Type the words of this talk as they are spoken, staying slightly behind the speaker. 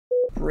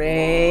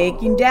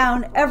breaking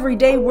down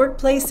everyday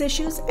workplace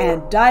issues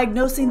and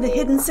diagnosing the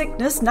hidden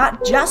sickness,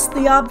 not just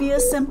the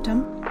obvious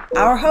symptom.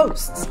 Our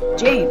hosts,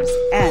 James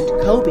and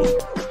Kobe.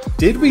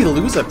 Did we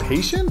lose a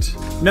patient?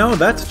 No,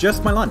 that's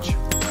just my lunch.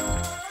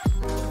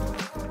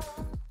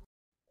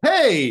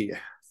 Hey,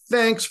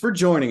 thanks for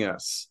joining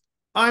us.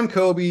 I'm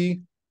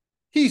Kobe.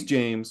 He's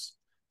James.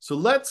 So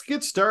let's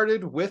get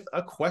started with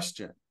a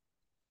question.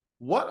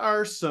 What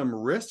are some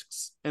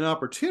risks and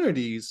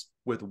opportunities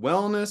with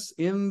wellness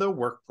in the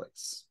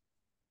workplace?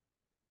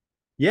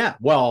 Yeah,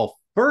 well,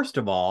 first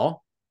of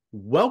all,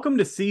 welcome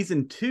to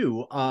season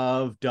 2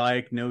 of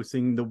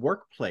Diagnosing the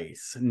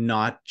Workplace,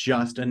 not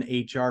just an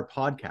HR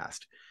podcast.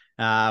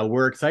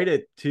 We're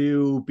excited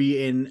to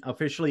be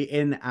officially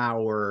in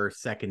our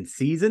second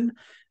season.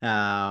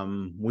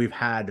 We've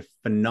had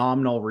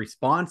phenomenal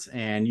response,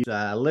 and you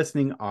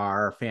listening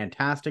are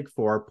fantastic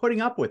for putting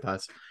up with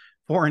us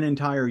for an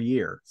entire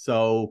year.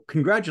 So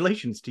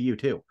congratulations to you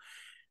too.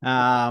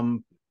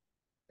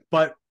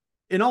 But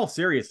in all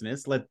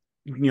seriousness,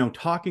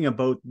 talking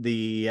about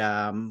the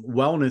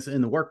wellness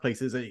in the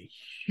workplace is a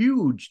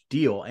huge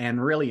deal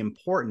and really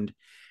important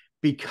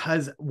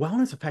because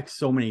wellness affects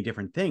so many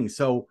different things.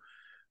 So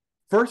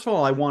first of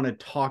all, I want to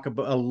talk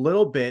about a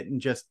little bit,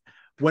 and just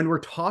when we're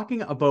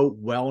talking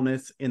about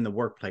wellness in the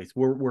workplace,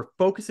 we're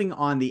focusing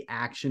on the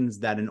actions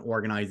that an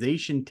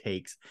organization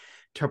takes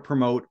to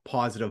promote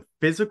positive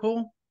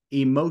physical,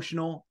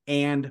 emotional,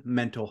 and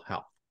mental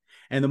health.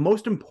 And the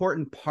most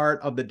important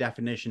part of the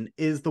definition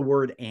is the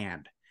word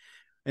 "and."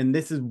 And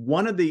this is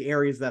one of the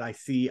areas that I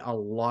see a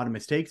lot of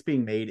mistakes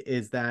being made,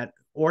 is that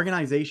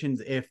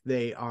organizations, if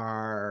they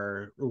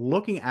are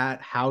looking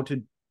at how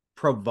to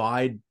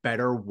provide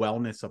better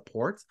wellness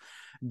supports,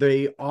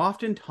 they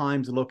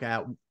oftentimes look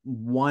at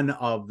one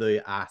of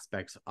the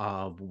aspects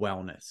of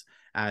wellness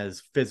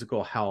as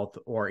physical health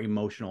or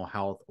emotional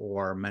health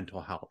or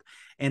mental health.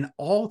 And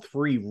all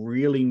three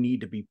really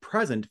need to be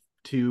present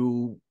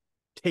to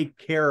take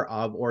care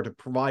of or to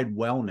provide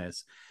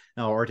wellness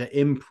or to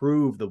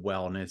improve the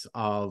wellness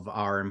of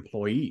our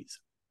employees.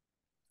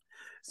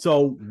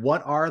 So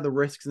what are the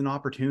risks and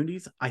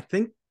opportunities? I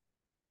think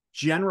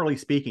generally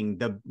speaking,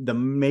 the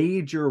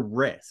major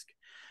risk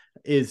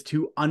is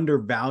to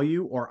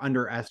undervalue or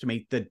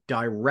underestimate the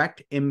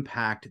direct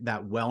impact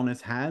that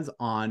wellness has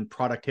on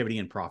productivity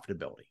and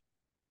profitability.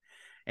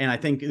 And I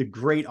think the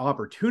great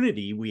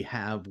opportunity we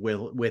have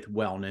with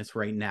wellness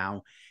right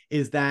now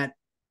is that,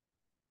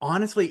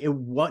 honestly,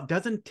 it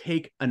doesn't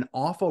take an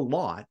awful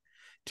lot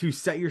to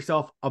set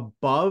yourself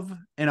above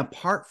and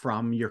apart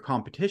from your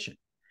competition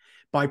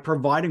by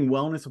providing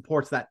wellness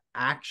supports that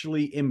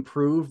actually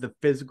improve the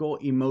physical,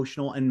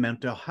 emotional, and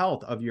mental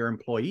health of your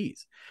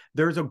employees.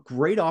 There's a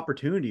great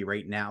opportunity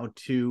right now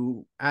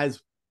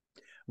as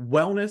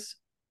wellness,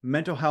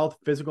 mental health,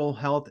 physical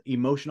health,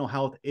 emotional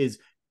health is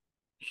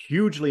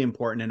hugely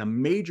important and a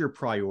major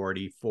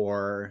priority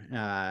for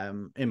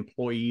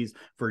employees,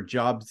 for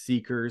job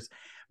seekers.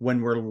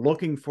 When we're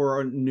looking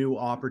for new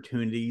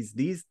opportunities,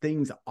 these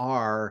things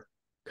are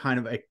kind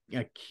of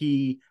a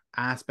key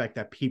aspect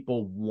that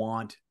people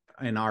want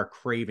and are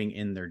craving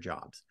in their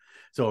jobs.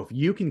 So if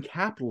you can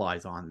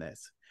capitalize on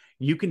this,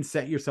 you can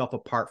set yourself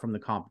apart from the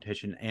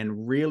competition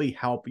and really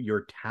help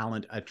your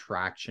talent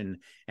attraction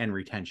and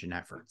retention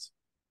efforts.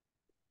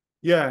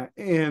 Yeah,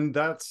 and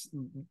that's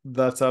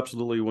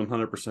absolutely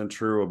 100%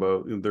 true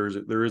about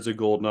there is a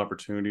golden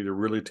opportunity to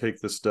really take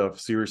this stuff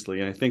seriously.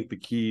 And I think the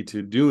key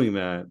to doing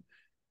that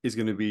is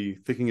going to be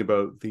thinking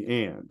about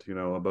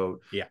about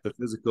the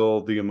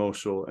physical, the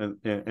emotional, and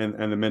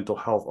the mental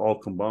health all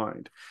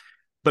combined.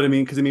 But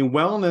because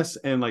wellness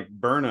and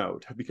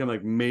burnout have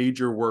become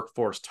major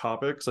workforce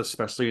topics,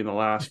 especially in the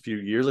last few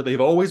years.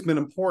 They've always been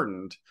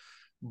important,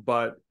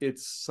 but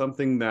it's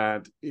something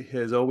that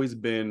has always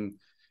been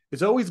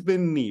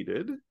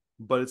needed,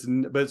 but it's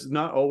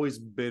not always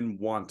been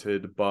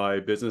wanted by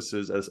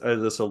businesses as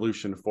a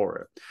solution for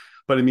it.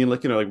 But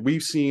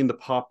we've seen the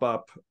pop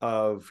up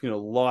of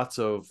lots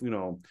of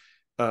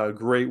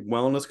great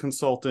wellness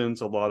consultants,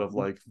 a lot of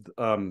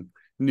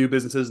new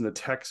businesses in the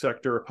tech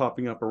sector are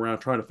popping up around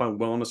trying to find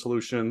wellness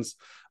solutions.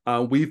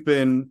 We've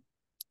been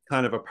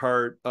kind of a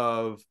part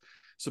of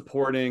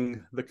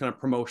supporting the kind of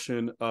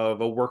promotion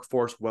of a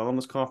workforce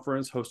wellness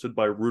conference hosted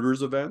by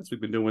Reuters Events. We've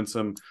been doing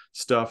some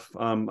stuff.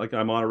 I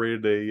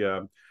moderated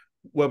a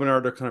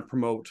webinar to kind of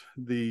promote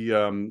this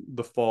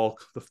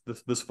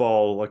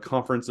fall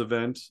conference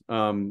event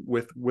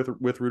with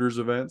Reuters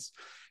Events.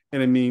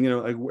 And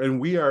and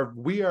we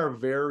are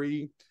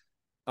very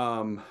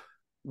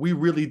we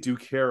really do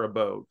care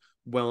about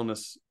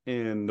wellness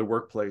in the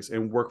workplace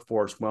and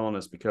workforce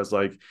wellness, because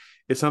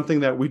it's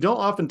something that we don't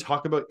often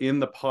talk about in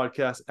the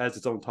podcast as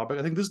its own topic.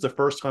 I think this is the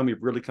first time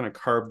we've really kind of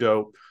carved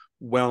out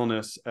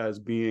wellness as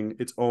being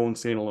its own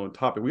standalone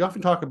topic. We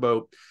often talk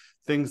about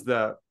things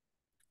that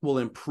will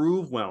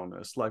improve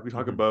wellness. Like we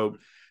talk about,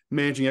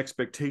 managing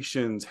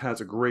expectations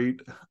has a great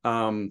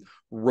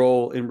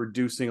role in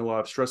reducing a lot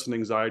of stress and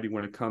anxiety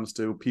when it comes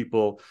to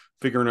people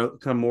figuring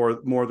out kind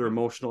of more of their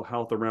emotional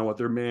health around what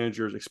their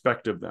managers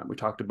expect of them. We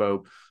talked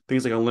about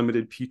things like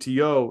unlimited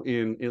PTO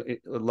in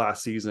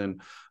last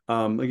season.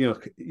 How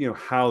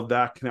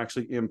that can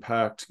actually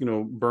impact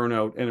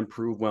burnout and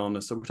improve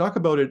wellness. So we talk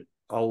about it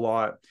a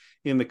lot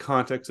in the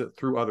context of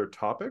through other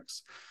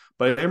topics,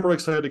 but I'm really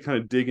excited to kind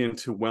of dig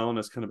into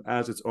wellness kind of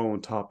as its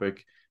own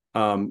topic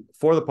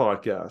for the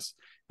podcast.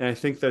 And I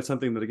think that's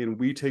something that, again,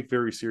 we take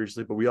very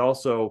seriously, but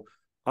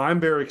I'm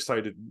very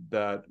excited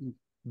that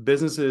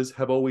businesses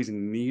have always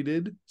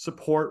needed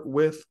support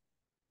with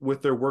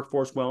their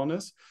workforce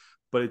wellness,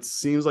 but it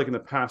seems like in the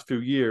past few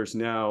years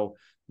now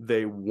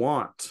they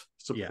want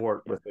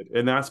support with it.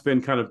 And that's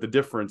been kind of the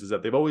difference, is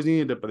that they've always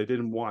needed it, but they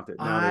didn't want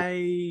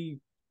it.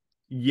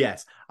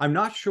 Yes, I'm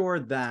not sure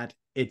that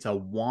it's a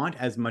want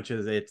as much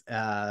as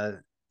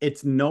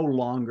it's no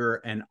longer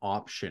an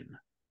option.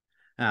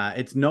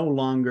 It's no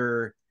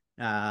longer,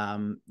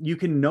 you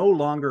can no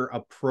longer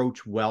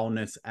approach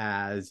wellness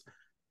as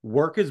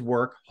work is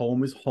work,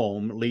 home is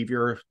home, leave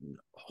your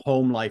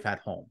home life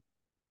at home.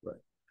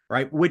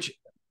 Right? Which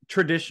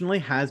traditionally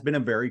has been a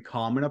very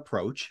common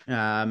approach.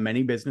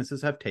 Many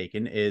businesses have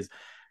taken is,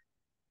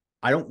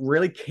 I don't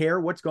really care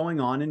what's going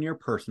on in your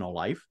personal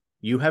life.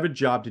 You have a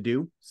job to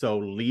do, so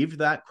leave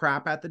that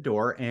crap at the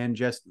door and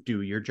just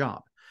do your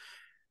job.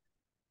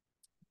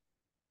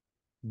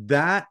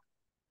 That's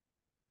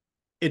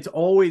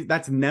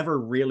never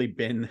really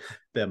been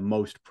the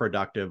most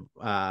productive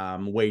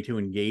way to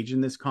engage in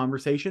this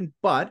conversation,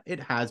 but it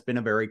has been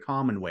a very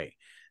common way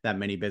that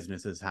many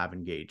businesses have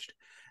engaged.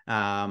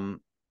 I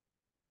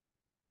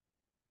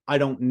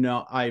don't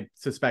know. I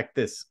suspect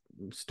this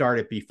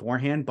started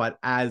beforehand, but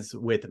as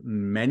with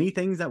many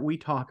things that we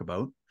talk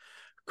about,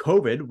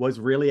 COVID was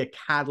really a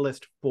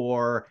catalyst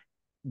for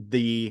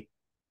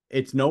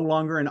it's no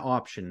longer an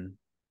option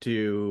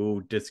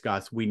to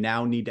discuss. We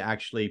now need to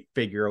actually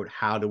figure out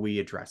how do we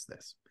address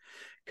this,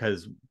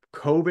 because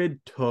COVID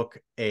took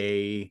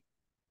a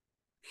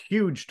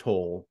huge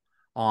toll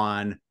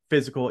on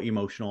physical,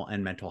 emotional,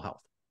 and mental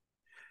health.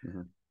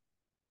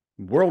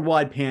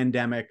 Worldwide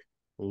pandemic,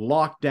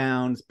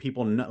 lockdowns,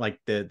 people like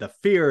the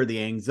fear,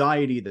 the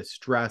anxiety, the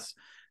stress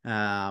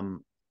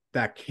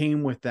that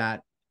came with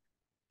that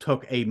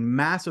took a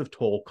massive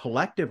toll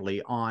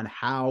collectively on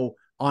our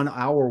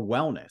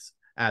wellness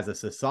as a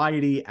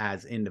society,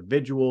 as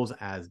individuals,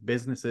 as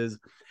businesses.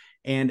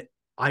 And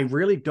I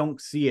really don't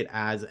see it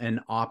as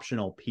an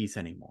optional piece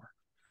anymore.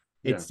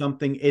 It's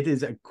something, it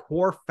is a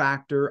core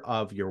factor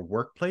of your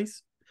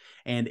workplace.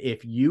 And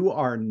if you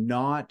are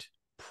not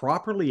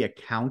properly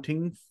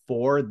accounting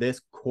for this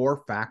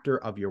core factor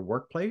of your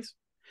workplace,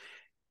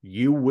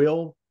 you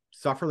will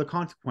suffer the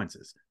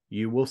consequences.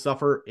 You will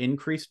suffer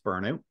increased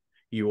burnout.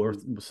 You will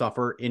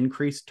suffer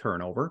increased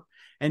turnover,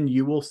 and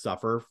you will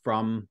suffer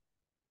from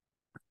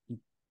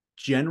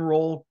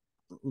generally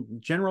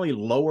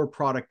lower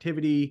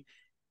productivity.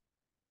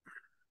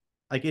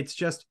 Like, it's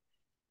just,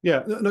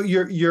 no,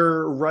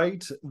 you're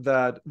right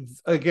that,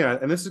 again,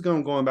 and this is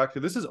going back to,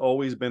 this has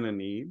always been a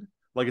need.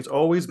 Like, it's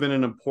always been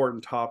an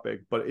important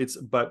topic, but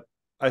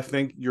I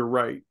think you're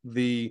right.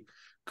 The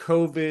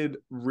COVID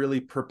really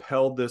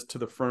propelled this to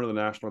the front of the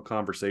national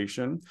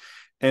conversation,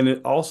 and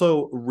it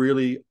also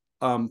really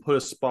put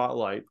a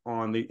spotlight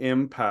on the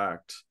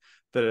impact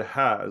that it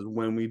has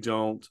when we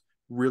don't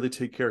really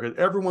take care, because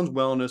everyone's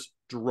wellness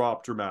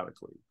dropped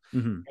dramatically.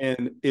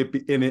 And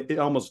it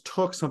almost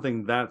took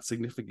something that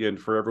significant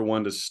for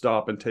everyone to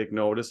stop and take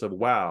notice of,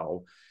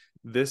 wow,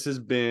 this has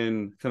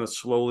been kind of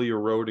slowly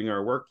eroding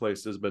our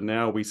workplaces, but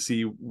now we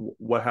see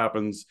what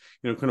happens,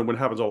 kind of when it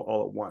happens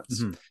all at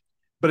once.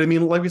 But I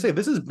mean, like we say,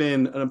 this has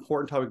been an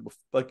important topic,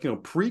 like,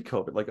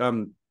 pre-COVID. Like,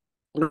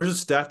 there's a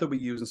stat that we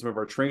use in some of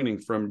our training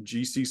from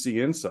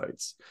GCC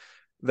Insights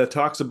that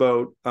talks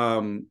about,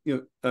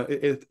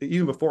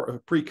 even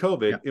before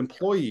pre-COVID,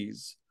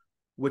 employees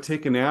would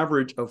take an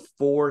average of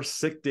 4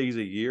 sick days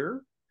a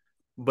year,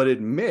 but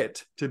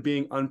admit to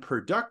being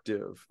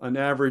unproductive an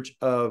average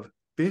of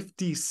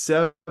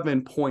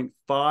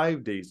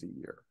 57.5 days a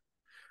year.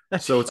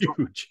 That's so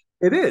huge.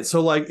 It is.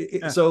 So like,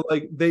 so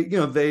like they,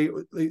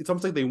 it's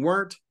almost like they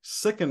weren't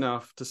sick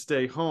enough to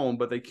stay home,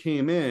 but they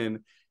came in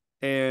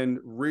and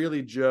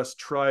really just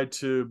tried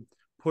to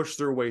push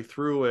their way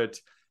through it.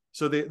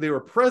 So they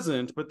were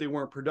present, but they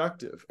weren't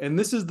productive. And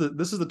this is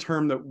the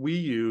term that we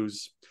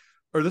use,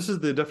 or this is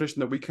the definition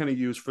that we kind of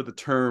use for the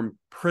term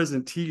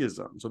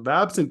presenteeism. So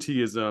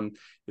absenteeism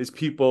is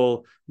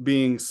people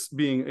being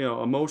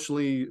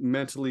emotionally,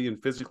 mentally,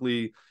 and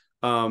physically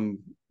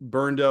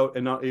burned out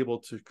and not able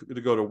to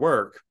go to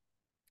work.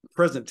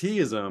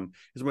 Presenteeism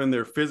is when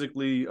they're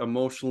physically,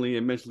 emotionally,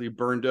 and mentally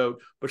burned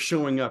out, but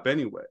showing up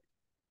anyway.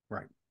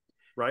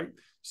 Right.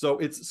 So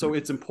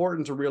it's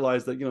important to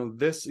realize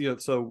that,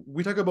 so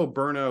we talk about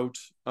burnout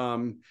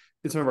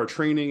in some of our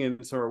training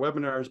and some of our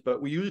webinars,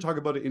 but we usually talk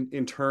about it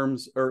in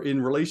terms or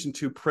in relation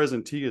to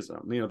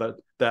presenteeism.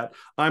 That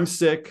I'm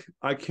sick,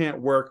 I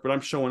can't work, but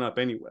I'm showing up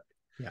anyway.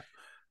 Yeah.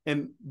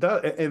 And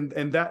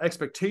that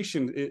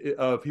expectation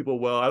of people,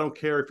 well, I don't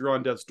care if you're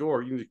on death's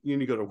door, you need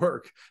to go to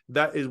work.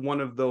 That is one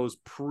of those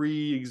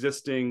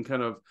pre-existing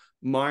kind of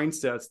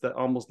mindsets that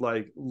almost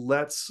like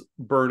lets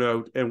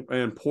burnout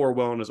and poor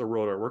wellness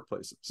erode our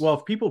workplaces. Well,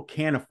 if people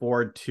can't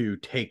afford to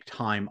take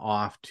time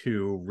off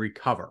to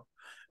recover,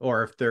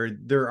 or if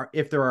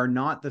there are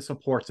not the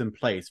supports in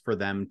place for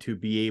them to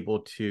be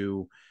able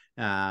to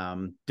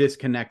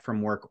disconnect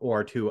from work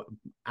or to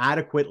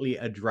adequately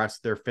address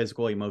their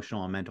physical,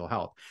 emotional, and mental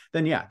health,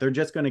 then yeah, they're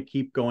just going to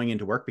keep going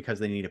into work because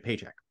they need a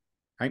paycheck,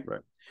 right?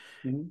 Right.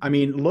 Mm-hmm. I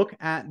mean, look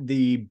at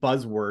the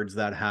buzzwords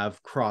that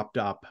have cropped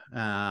up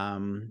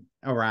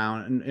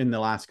around in the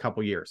last couple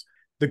of years.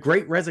 The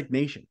Great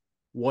Resignation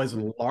was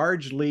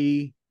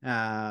largely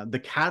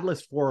the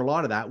catalyst for a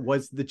lot of that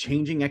was the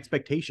changing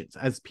expectations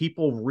as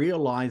people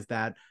realized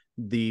that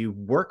the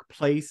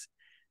workplace,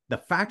 the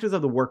factors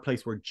of the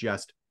workplace were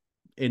just,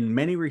 in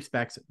many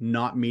respects,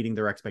 not meeting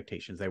their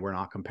expectations. They were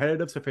not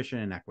competitive,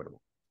 sufficient, and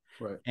equitable.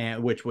 Right.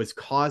 And which was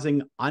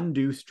causing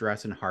undue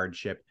stress and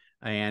hardship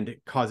and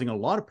causing a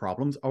lot of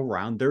problems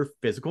around their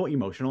physical,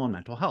 emotional, and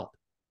mental health.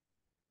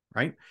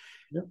 Right?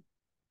 Yep.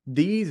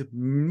 These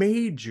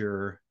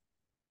major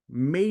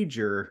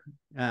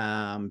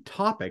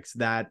topics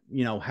that,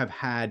 have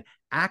had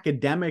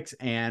academics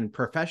and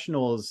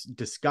professionals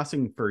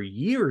discussing for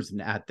years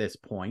at this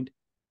point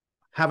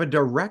have a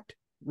direct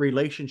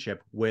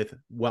relationship with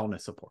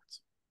wellness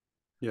supports.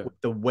 Yeah.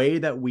 The way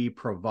that we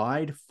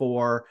provide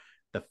for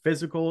the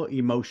physical,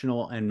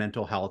 emotional, and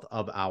mental health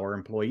of our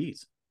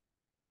employees.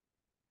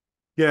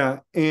 Yeah.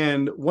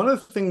 And one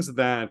of the things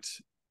that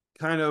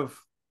kind of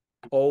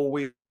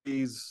always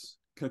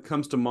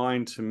comes to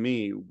mind to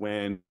me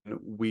when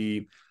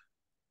we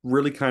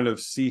really kind of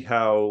see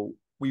how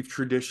we've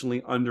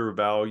traditionally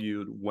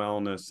undervalued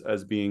wellness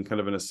as being kind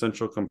of an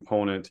essential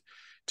component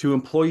to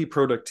employee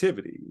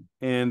productivity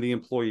and the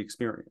employee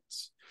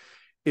experience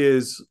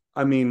is,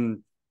 I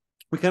mean,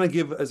 we kind of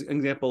give as an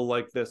example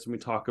like this when we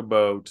talk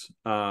about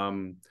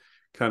kind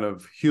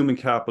of human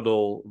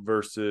capital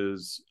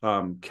versus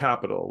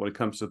capital when it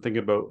comes to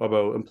thinking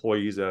about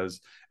employees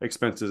as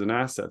expenses and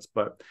assets.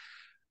 But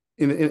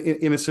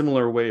in a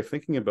similar way of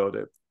thinking about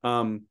it,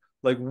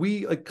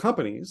 like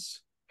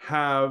companies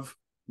have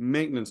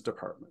maintenance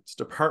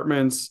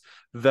departments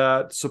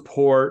that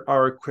support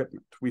our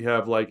equipment. We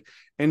have like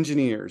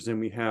engineers, and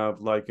we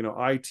have like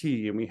IT,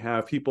 and we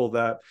have people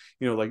that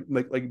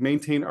like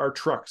maintain our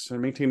trucks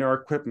and maintain our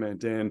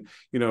equipment, and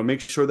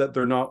make sure that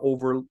they're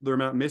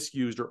not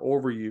misused or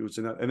overused,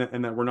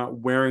 and that we're not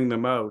wearing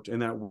them out,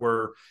 and that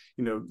we're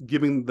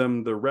giving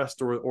them the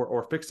rest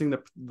or fixing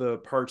the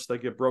parts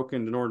that get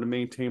broken in order to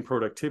maintain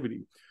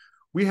productivity.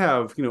 We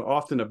have,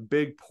 often a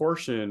big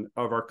portion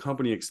of our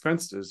company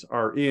expenses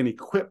are in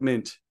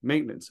equipment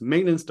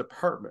maintenance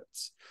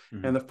departments,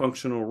 mm-hmm. and the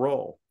functional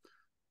role.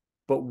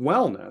 But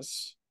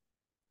wellness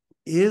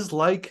is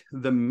like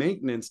the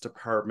maintenance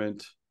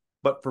department,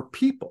 but for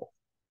people,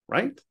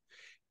 right?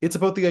 It's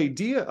about the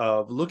idea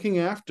of looking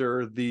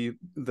after the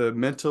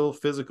mental,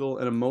 physical,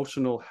 and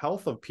emotional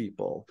health of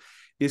people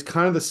is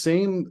kind of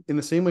in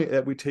the same way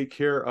that we take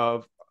care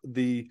of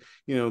the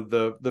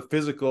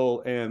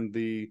physical and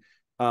the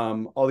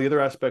all the other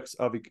aspects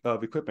of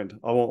equipment.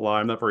 I won't lie,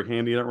 I'm not very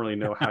handy. I don't really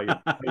know how you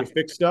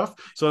fix stuff.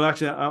 So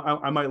actually,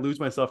 I might lose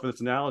myself in this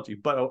analogy,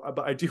 but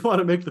I do want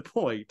to make the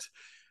point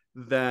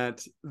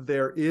that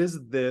there is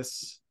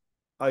this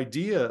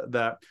idea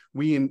that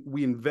we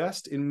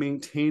invest in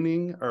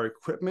maintaining our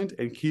equipment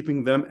and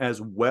keeping them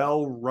as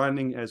well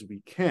running as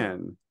we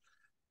can,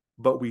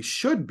 but we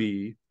should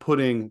be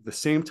putting the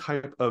same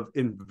type of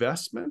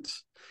investment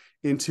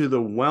into the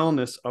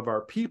wellness of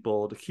our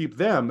people to keep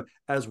them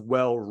as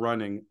well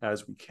running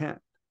as we can.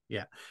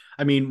 Yeah.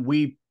 I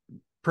mean,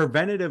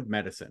 preventative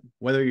medicine,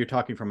 whether you're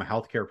talking from a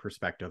healthcare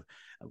perspective,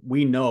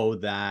 we know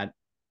that,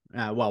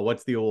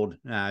 what's the old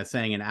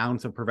saying? An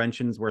ounce of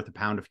prevention is worth a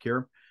pound of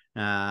cure.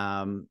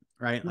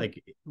 Right.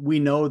 Like we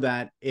know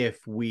that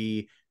if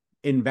we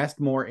invest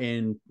more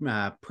in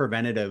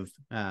preventative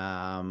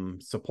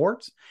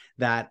supports,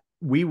 that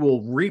we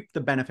will reap the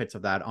benefits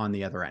of that on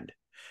the other end.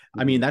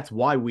 I mean, that's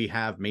why we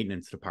have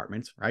maintenance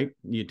departments, right?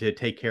 To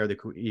take care of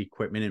the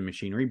equipment and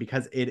machinery,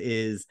 because it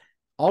is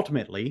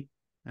ultimately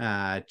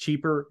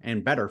cheaper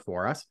and better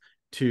for us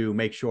to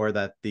make sure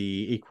that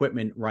the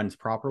equipment runs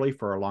properly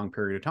for a long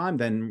period of time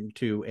than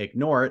to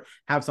ignore it,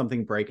 have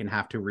something break, and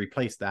have to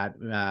replace that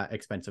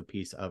expensive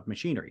piece of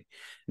machinery.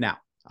 Now,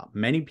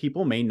 many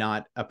people may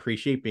not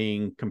appreciate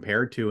being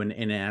compared to an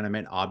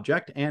inanimate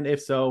object. And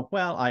if so,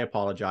 well, I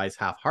apologize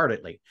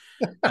half-heartedly.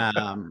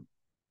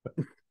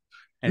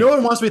 Anyway. No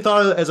one wants to be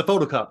thought of as a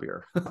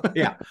photocopier.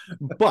 Yeah.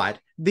 But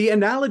the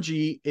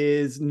analogy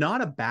is not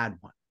a bad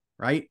one,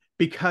 right?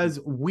 Because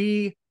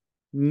we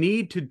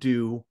need to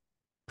do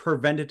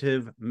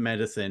preventative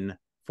medicine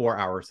for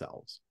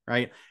ourselves,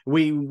 right?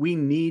 We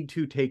need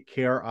to take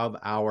care of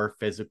our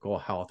physical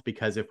health,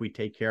 because if we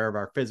take care of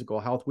our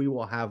physical health, we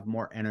will have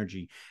more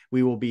energy,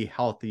 we will be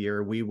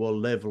healthier, we will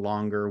live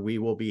longer, we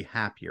will be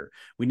happier.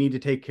 We need to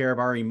take care of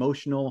our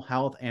emotional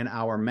health and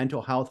our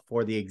mental health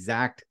for the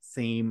exact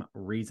same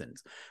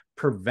reasons.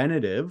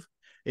 Preventative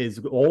is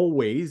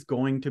always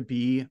going to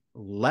be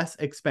less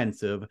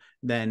expensive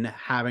than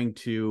having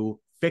to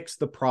fix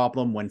the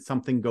problem when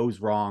something goes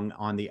wrong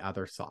on the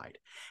other side.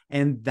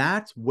 And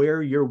that's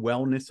where your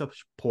wellness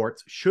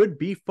supports should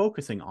be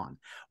focusing on.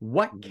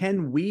 What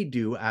can we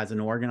do as an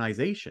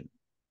organization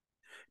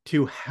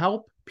to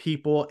help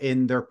people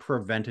in their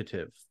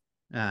preventative?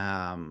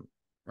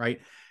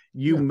 Right?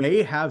 You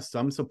may have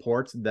some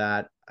supports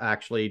that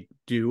actually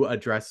do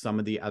address some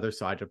of the other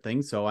side of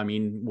things. So, I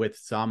mean, with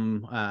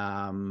some,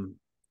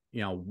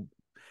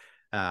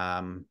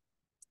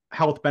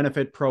 health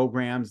benefit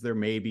programs, there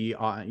may be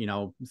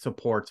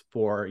supports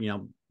for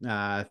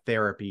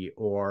therapy,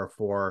 or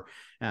for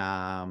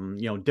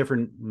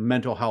different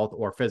mental health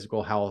or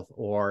physical health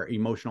or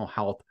emotional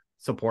health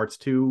supports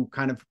to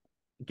kind of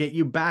get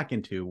you back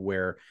into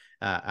where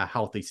a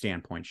healthy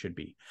standpoint should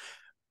be.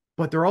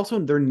 But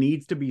there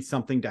needs to be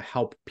something to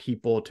help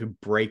people to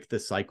break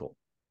the cycle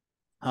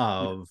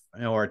of,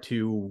 or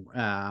to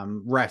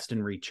rest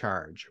and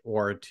recharge,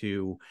 or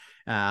to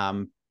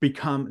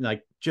become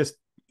like, just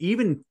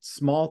even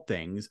small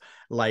things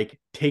like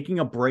taking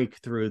a break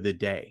through the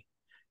day,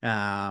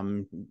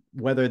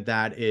 whether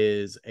that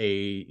is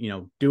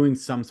doing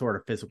some sort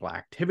of physical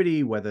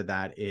activity, whether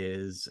that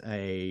is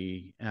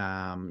a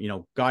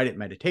guided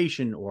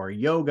meditation or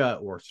yoga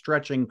or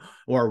stretching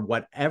or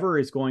whatever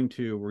is going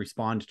to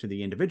respond to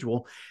the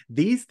individual.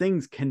 These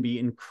things can be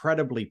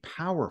incredibly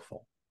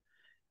powerful,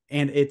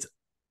 and it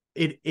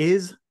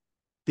is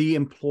the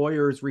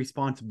employer's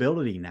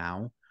responsibility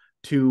now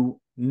to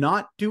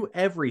not do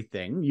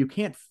everything. You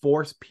can't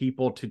force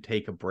people to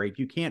take a break.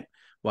 You can't,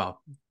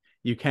 well,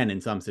 you can in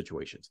some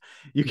situations.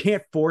 You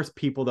can't force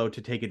people, though,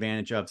 to take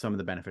advantage of some of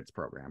the benefits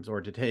programs,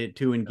 or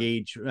to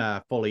engage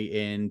fully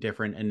in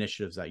different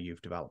initiatives that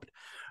you've developed.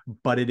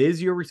 But it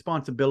is your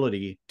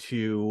responsibility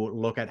to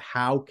look at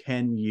how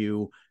can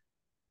you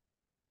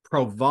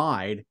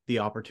provide the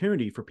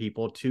opportunity for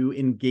people to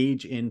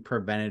engage in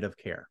preventative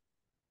care.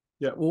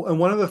 Yeah, well, and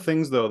one of the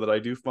things, though, that I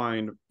do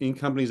find in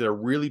companies that are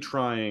really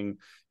trying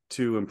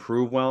to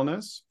improve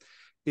wellness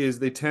is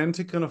they tend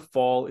to kind of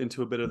fall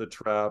into a bit of the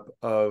trap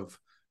of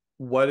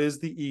what is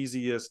the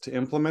easiest to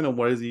implement and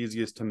what is the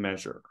easiest to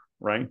measure,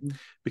 right? Mm-hmm.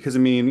 Because I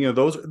mean,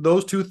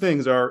 those two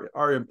things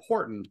are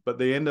important, but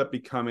they end up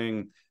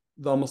becoming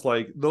almost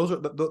like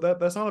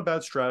that's not a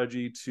bad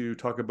strategy to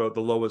talk about the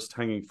lowest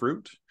hanging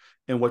fruit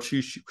and what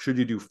should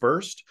you do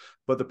first.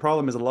 But the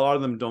problem is a lot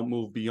of them don't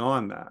move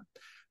beyond that.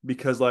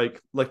 Because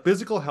like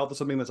physical health is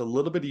something that's a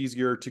little bit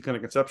easier to kind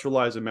of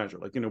conceptualize and measure.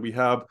 Like, we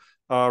have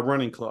a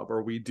running club,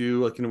 or we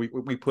do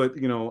we put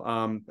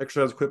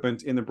exercise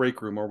equipment in the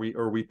break room,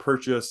 or we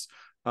purchase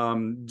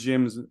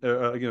gyms,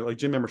 like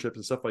gym memberships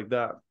and stuff like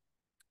that.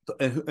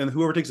 And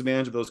whoever takes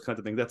advantage of those kinds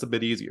of things, that's a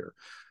bit easier.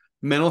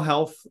 Mental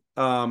health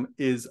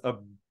is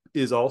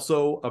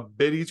also a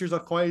bit easier. It's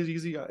not quite as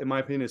easy, in my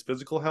opinion, as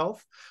physical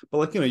health.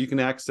 But you can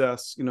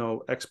access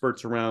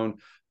experts around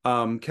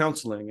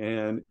counseling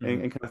and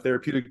kind of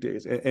therapeutic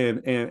days,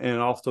 and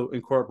also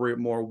incorporate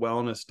more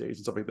wellness days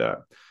and stuff like that.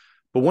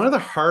 But one of the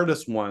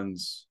hardest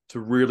ones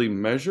to really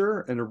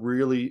measure and to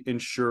really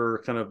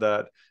ensure kind of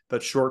that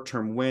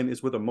short-term win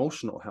is with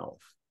emotional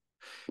health,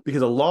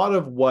 because a lot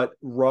of what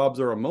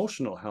robs our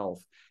emotional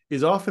health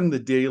is often the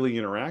daily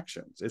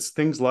interactions. It's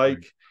things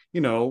like,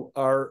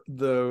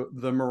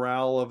 the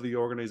morale of the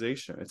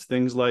organization. It's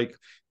things like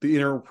the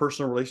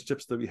interpersonal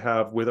relationships that we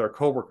have with our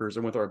coworkers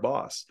and with our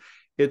boss.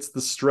 It's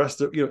the stress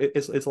that,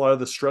 it's a lot of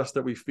the stress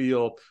that we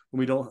feel when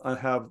we don't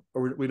have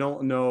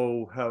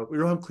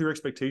clear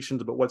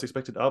expectations about what's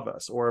expected of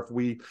us, or if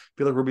we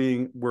feel like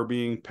we're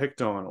being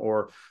picked on,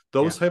 or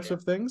those types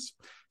of things.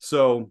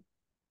 So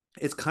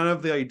it's kind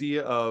of the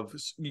idea of,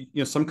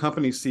 some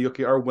companies see,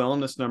 okay, our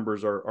wellness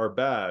numbers are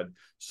bad,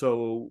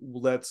 so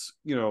let's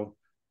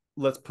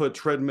put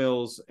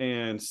treadmills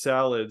and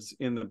salads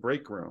in the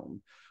break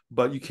room.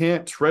 But you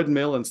can't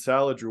treadmill and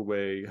salad your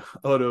way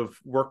out of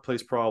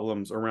workplace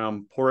problems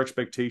around poor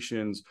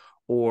expectations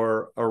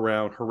or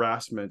around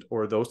harassment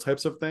or those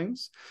types of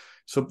things.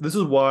 So this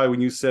is why when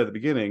you said at the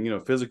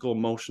beginning, physical,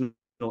 emotional,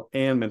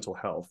 and mental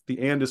health, the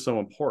and is so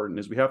important,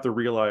 is we have to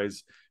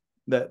realize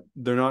that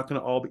they're not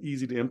going to all be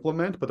easy to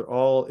implement, but they're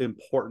all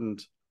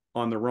important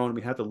on their own.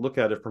 We have to look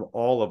at it from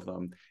all of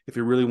them if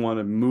you really want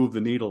to move the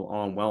needle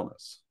on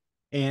wellness.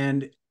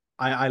 And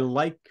I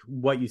like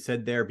what you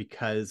said there,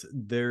 because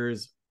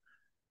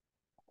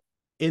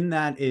in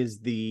that is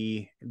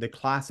the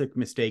classic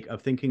mistake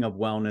of thinking of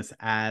wellness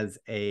as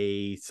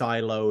a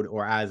siloed,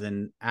 or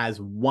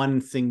as one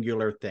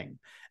singular thing,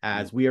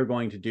 as we are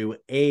going to do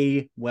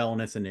a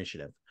wellness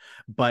initiative.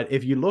 But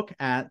if you look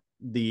at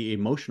the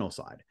emotional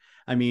side,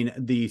 I mean,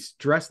 the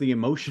stress, the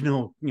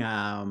emotional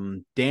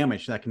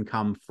damage that can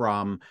come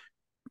from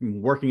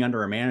working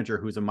under a manager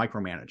who's a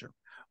micromanager,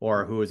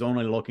 or who is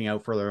only looking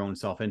out for their own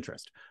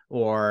self-interest,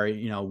 or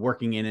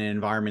working in an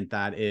environment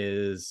that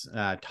is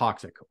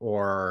toxic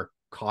or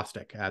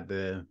caustic at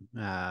the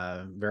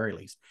very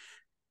least.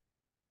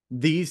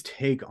 These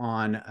take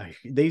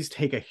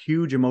a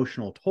huge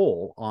emotional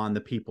toll on the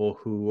people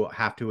who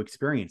have to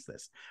experience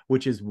this,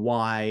 which is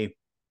why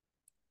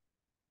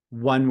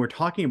when we're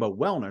talking about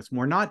wellness,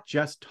 we're not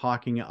just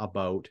talking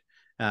about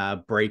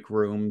break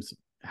rooms,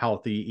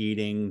 healthy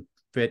eating,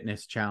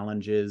 fitness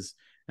challenges,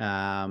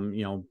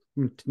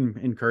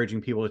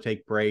 encouraging people to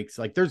take breaks.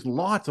 Like, there's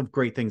lots of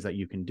great things that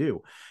you can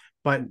do,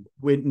 but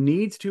it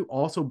needs to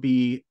also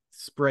be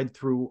spread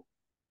through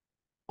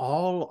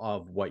all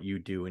of what you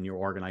do in your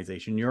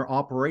organization, your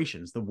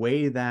operations, the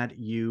way that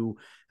you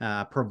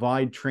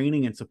provide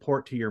training and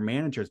support to your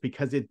managers,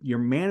 because your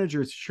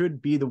managers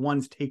should be the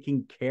ones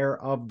taking care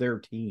of their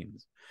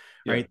teams,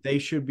 right? They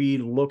should be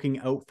looking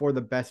out for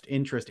the best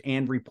interest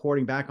and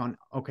reporting back on,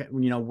 okay,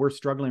 we're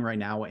struggling right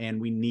now and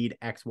we need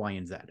X, Y,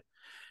 and Z,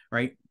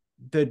 right?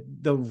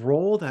 The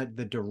role that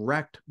the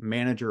direct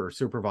manager or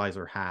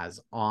supervisor has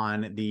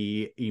on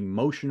the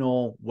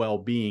emotional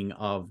well-being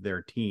of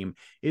their team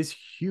is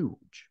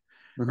huge,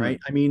 right?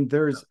 I mean,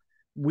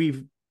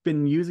 we've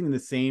been using the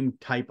same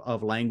type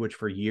of language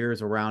for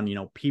years around,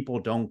 people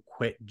don't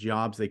quit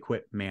jobs, they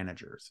quit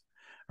managers,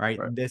 right?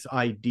 This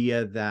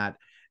idea that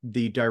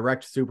the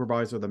direct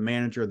supervisor, the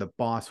manager, the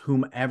boss,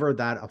 whomever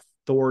that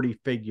authority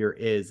figure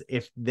is,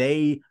 if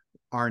they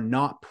are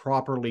not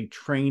properly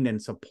trained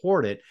and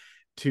supported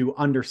to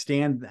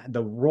understand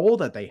the role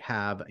that they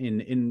have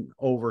in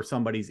over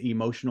somebody's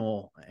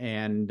emotional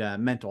and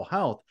mental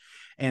health,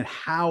 and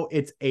how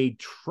it's a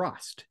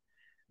trust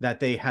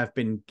that they have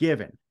been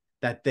given,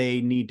 that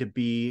they need to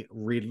be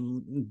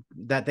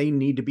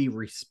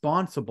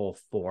responsible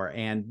for,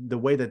 and the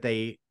way that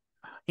they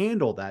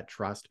handle that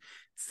trust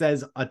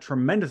says a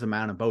tremendous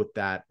amount about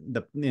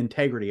the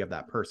integrity of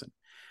that person.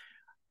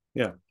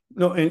 Yeah.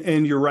 No,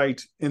 and you're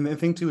right. And the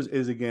thing too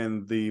is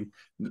again, we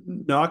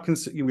have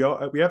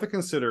to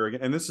consider,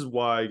 and this is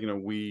why,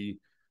 we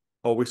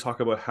always talk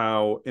about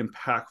how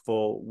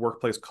impactful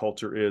workplace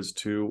culture is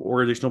to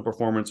organizational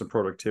performance and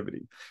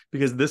productivity,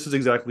 because this is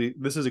exactly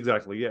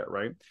it,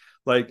 right?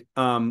 Like,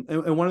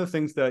 and one of the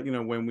things that,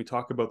 when we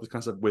talk about this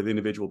concept with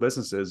individual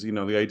businesses,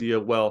 the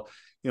idea,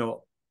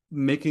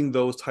 making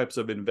those types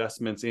of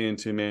investments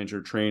into manager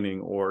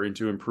training or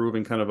into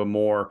improving kind of a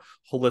more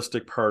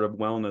holistic part of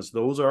wellness,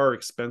 those are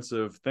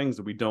expensive things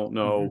that we don't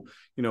know.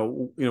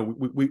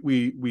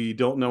 We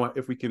don't know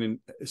if we can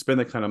spend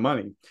that kind of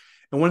money.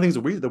 And one of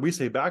the things that we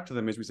say back to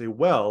them is we say,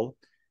 well,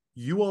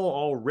 you are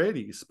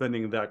already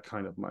spending that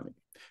kind of money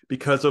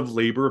because of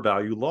labor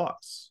value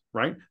loss,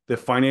 right? The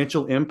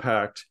financial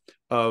impact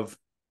of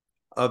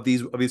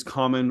these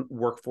common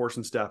workforce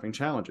and staffing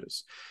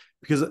challenges.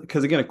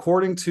 Because again,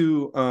 according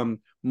to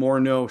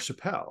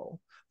Morneau-Chappelle,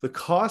 the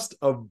cost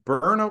of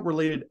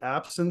burnout-related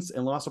absence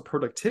and loss of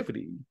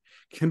productivity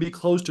can be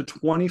close to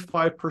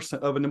 25%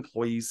 of an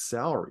employee's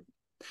salary.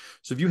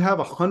 So if you have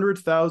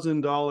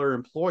 $100,000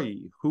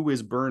 employee who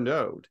is burned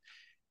out,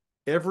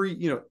 every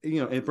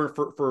and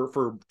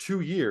for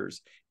 2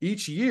 years,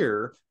 each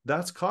year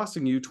that's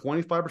costing you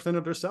 25%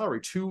 of their salary,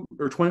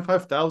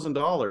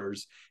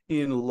 $25,000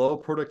 in low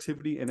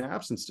productivity and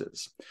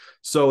absences.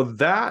 So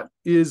that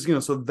is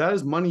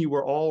money you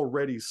were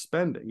already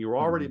spending. You're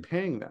already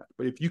paying that.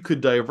 But if you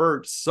could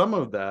divert some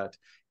of that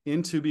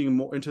into being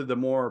more into the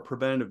more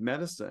preventative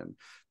medicine,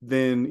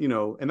 then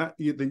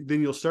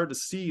then you'll start to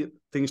see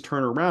things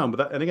turn around.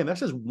 But and again, that's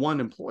just one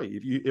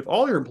employee. If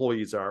all your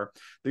employees are,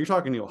 then you're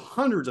talking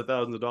hundreds of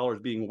thousands of dollars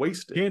being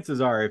wasted.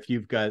 Chances are, if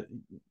you've got,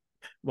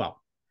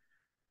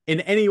 in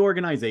any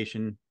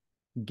organization,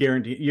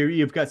 guarantee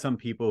you've got some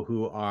people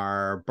who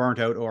are burnt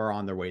out or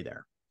on their way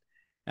there.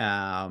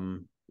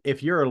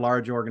 If you're a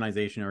large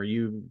organization, or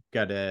you've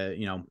got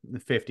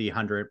 50,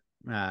 100,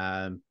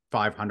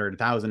 500,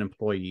 1,000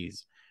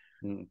 employees,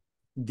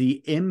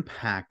 the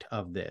impact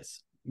of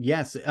this,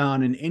 yes,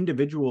 on an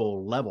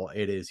individual level,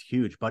 it is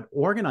huge, but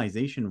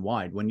organization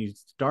wide, when you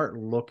start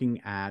looking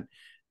at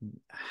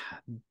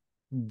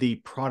the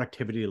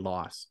productivity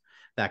loss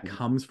that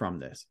comes from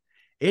this,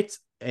 it's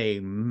a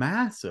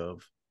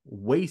massive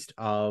waste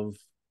of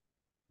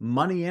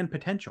money and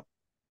potential.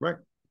 Right.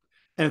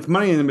 And it's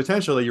money and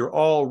potential that you're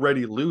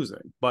already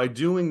losing by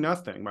doing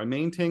nothing, by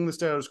maintaining the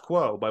status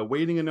quo, by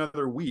waiting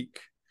another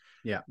week.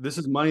 Yeah. This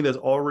is money that's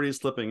already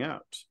slipping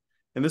out.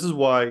 And this is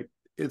why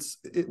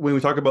when we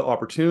talk about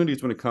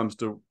opportunities when it comes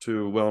to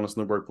wellness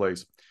in the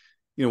workplace,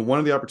 one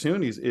of the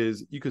opportunities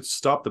is you could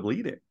stop the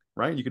bleeding,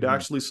 right? You could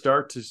actually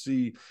start to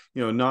see,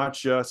 not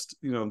just,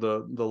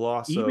 the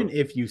loss even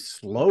if you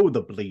slow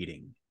the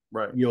bleeding,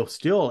 right, you'll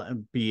still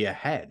be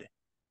ahead.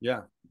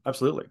 Yeah,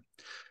 absolutely.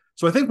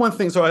 So I think one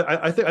thing, so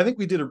I think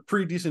we did a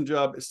pretty decent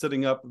job at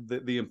setting up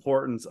the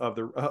importance of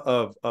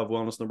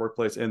wellness in the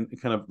workplace and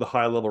kind of the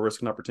high level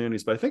risk and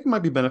opportunities. But I think it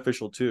might be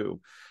beneficial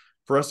too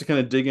for us to kind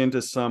of dig into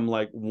some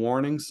like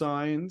warning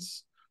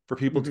signs for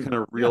people to kind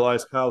of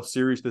realize how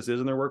serious this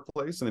is in their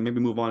workplace, and then maybe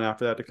move on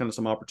after that to kind of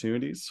some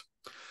opportunities.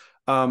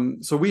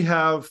 So we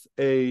have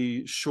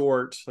a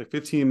short, like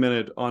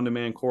 15-minute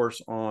on-demand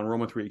course on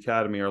Roma 3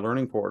 Academy, our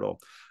learning portal,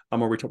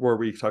 where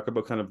we talk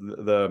about kind of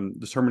the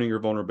determining your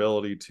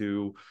vulnerability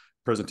to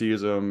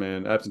presenteeism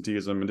and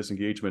absenteeism and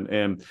disengagement.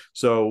 And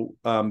so,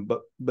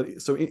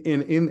 so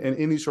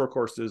in these short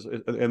courses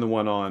and the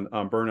one on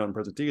burnout and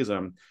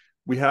presenteeism,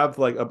 we have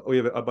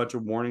a bunch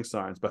of warning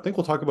signs. But I think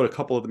we'll talk about a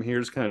couple of them here,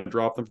 just kind of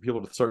drop them for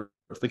people to start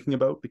thinking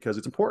about, because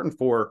it's important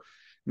for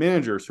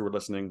managers who are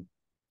listening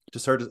to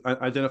start to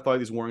identify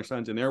these warning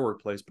signs in their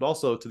workplace, but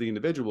also to the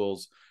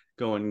individuals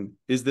going,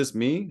 is this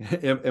me?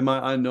 Am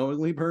I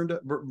unknowingly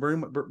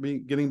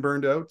getting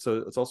burned out?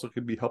 So it's also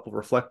could be helpful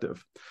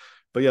reflective.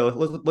 But yeah,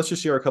 let's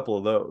just share a couple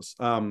of those.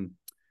 And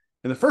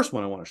the first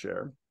one I want to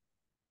share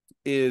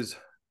is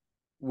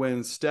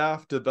when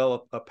staff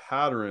develop a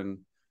pattern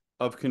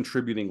of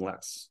contributing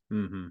less.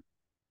 Mm-hmm.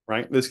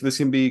 Right? This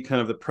can be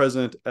kind of the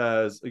present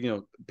as,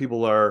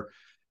 people are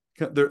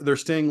they're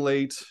staying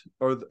late,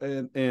 or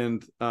they're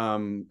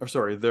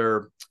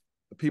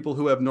people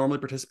who have normally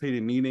participated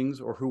in meetings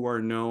or who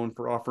are known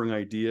for offering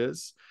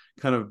ideas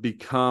kind of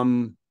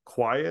become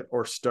quiet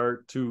or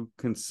start to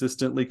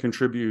consistently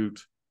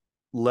contribute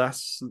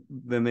less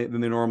than they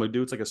normally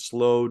do. It's like a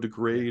slow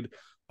degrade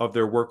of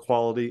their work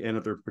quality and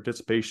of their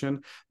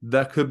participation.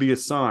 That could be a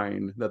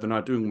sign that they're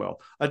not doing well.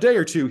 A day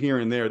or two here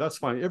and there, that's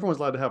fine. Everyone's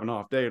allowed to have an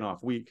off day, an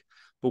off week.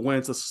 But when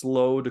it's a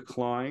slow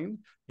decline,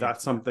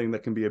 that's something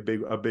that can be a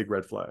big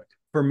red flag.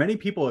 For many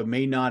people, it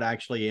may not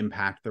actually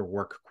impact their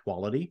work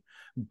quality,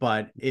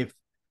 but if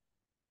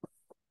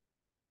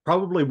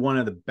probably one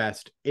of the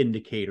best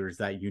indicators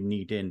that you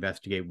need to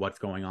investigate what's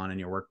going on in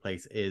your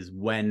workplace is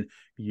when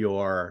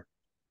your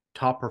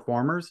top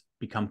performers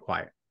become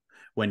quiet,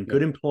 when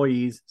good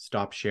employees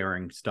stop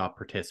sharing, stop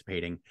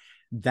participating.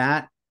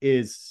 That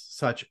is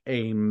such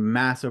a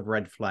massive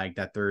red flag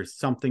that there's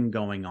something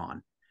going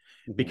on,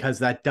 because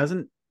that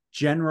doesn't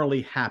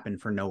generally happen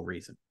for no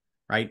reason,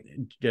 right?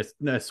 Just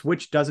a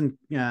switch doesn't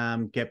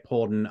get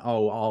pulled and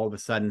all of a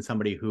sudden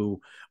somebody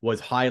who was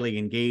highly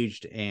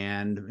engaged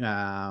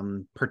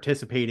and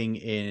participating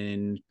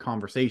in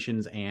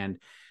conversations and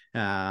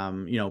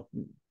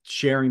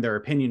sharing their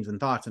opinions and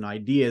thoughts and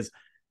ideas,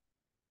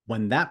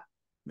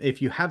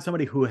 if you have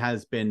somebody who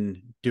has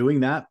been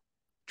doing that,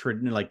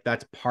 like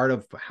that's part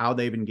of how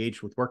they've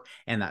engaged with work,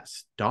 and that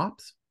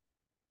stops,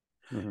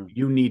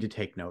 you need to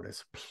take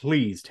notice.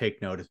 Please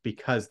take notice,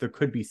 because there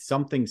could be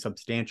something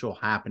substantial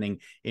happening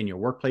in your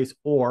workplace,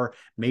 or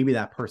maybe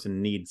that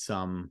person needs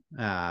some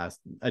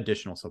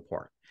additional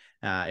support.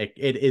 It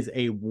is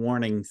a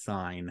warning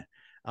sign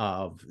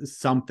of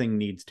something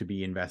needs to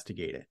be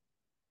investigated.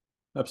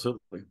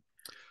 Absolutely.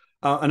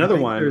 Another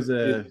one.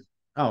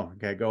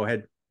 Okay, go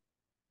ahead.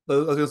 I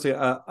was going to say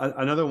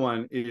another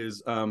one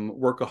is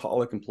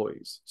workaholic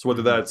employees. So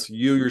whether that's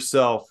you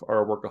yourself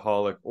are a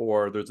workaholic,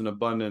 or there's an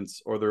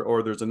abundance, or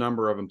there's a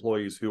number of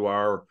employees who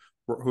have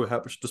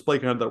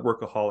displayed kind of that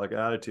workaholic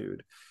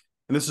attitude,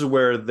 and this is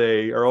where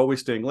they are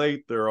always staying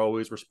late. They're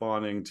always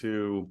responding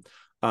to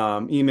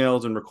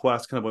emails and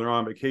requests kind of when they're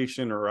on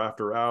vacation or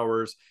after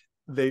hours.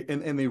 They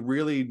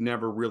really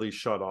never really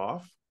shut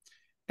off.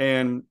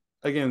 And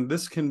again,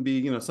 this can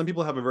be, some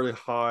people have a very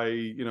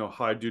high,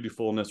 high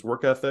dutifulness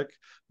work ethic,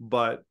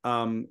 but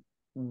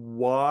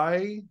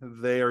why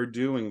they are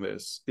doing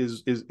this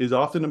is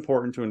often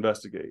important to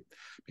investigate,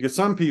 because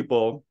some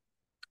people,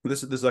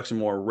 this is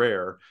actually more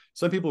rare.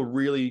 Some people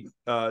really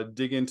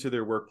dig into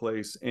their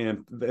workplace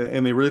and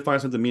they really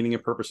find sense of meaning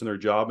and purpose in their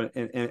job, and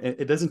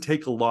it doesn't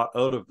take a lot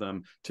out of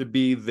them to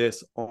be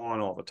this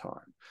on all the time.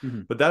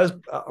 But that is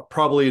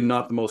probably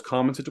not the most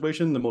common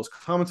situation. The most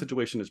common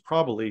situation is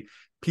probably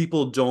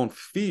people don't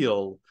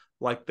feel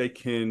like they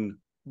can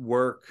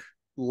work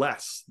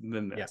less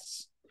than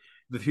this.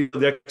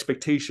 The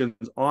expectations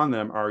on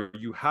them are,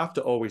 you have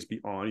to always be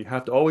on. You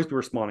have to always be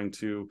responding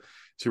to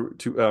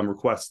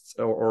requests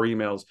or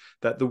emails,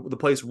 that the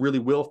place really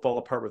will fall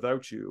apart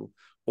without you,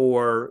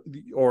 or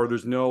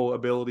there's no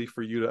ability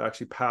for you to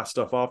actually pass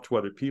stuff off to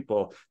other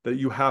people, that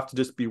you have to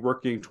just be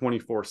working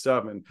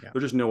 24/7.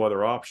 There's just no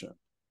other option.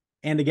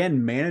 And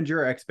again,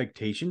 manager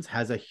expectations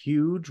has a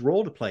huge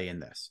role to play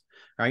in this,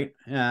 right?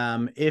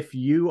 If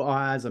you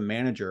as a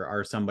manager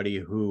are somebody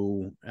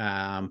who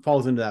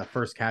falls into that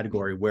first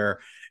category, where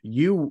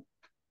you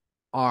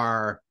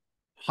are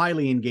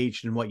highly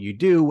engaged in what you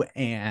do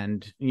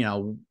and,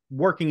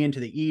 working into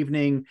the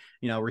evening,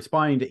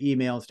 responding to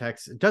emails,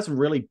 texts, it doesn't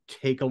really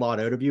take a lot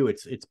out of you.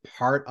 It's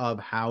part of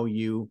how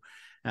you,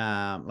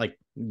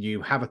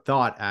 you have a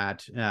thought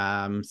at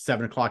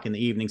 7 o'clock in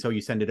the evening, so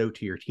you send it out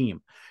to your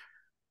team.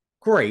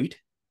 Great.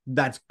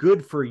 That's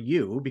good for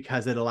you,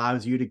 because it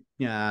allows you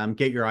to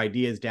get your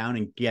ideas down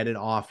and get it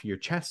off your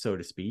chest, so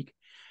to speak.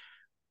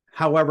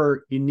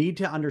 However, you need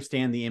to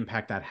understand the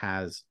impact that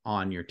has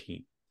on your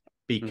team,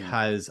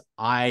 because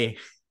I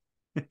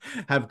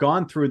have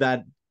gone through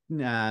that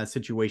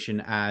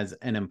situation as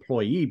an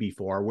employee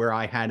before, where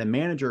I had a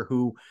manager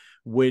who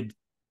would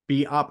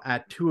be up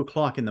at 2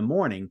 o'clock in the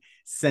morning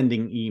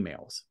sending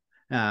emails.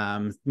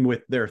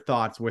 with their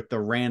thoughts, with the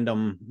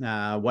random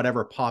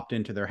whatever popped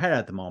into their head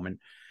at the moment.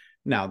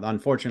 Now,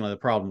 unfortunately, the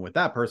problem with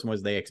that person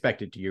was they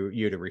expected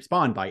you to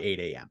respond by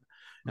 8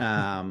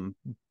 a.m.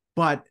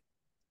 But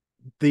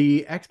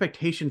the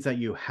expectations that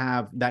you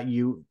have, that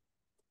you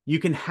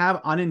can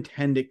have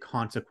unintended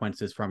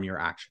consequences from your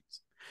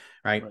actions,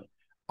 right?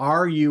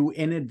 Are you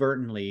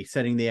inadvertently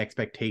setting the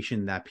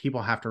expectation that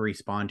people have to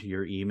respond to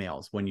your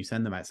emails when you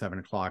send them at 7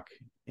 o'clock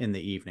in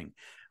the evening?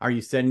 Are you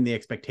setting the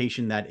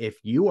expectation that if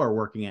you are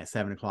working at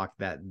 7 o'clock,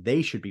 that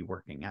they should be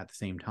working at the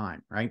same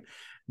time, right?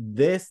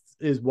 This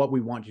is what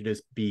we want you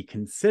to be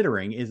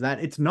considering, is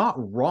that it's not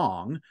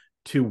wrong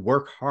to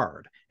work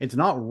hard. It's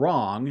not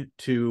wrong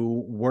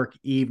to work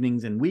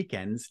evenings and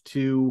weekends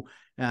to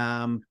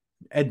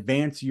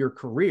advance your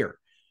career.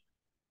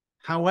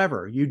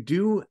 However, you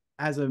do,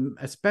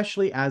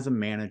 especially as a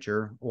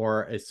manager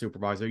or a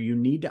supervisor, you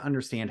need to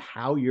understand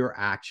how your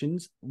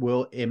actions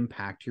will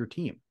impact your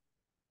team.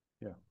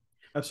 Yeah,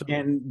 absolutely.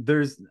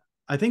 And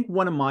I think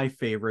one of my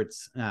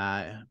favorites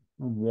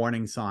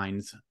warning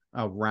signs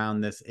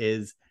around this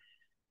is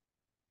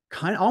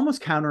kind of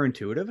almost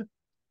counterintuitive.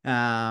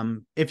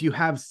 If you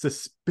have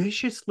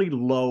suspiciously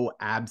low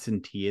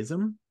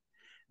absenteeism,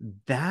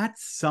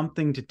 that's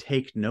something to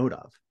take note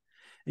of.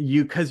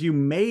 Because you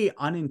may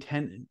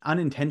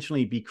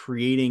unintentionally be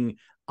creating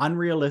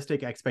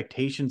unrealistic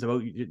expectations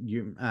about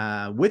you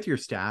with your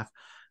staff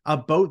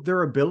about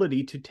their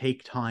ability to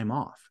take time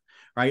off,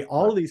 right?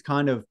 All of these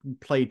kind of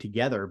play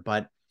together.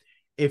 But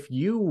if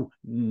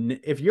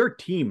your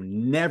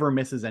team never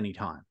misses any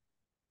time,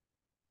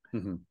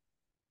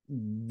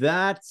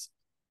 that's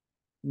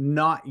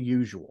not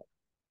usual.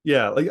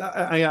 Yeah, like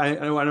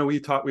I know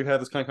we've had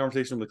this kind of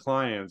conversation with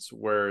clients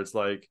where it's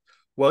like,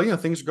 well,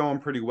 things are going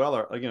pretty well.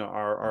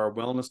 Our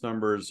wellness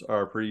numbers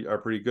are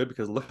pretty good,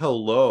 because look how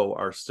low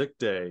our sick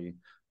day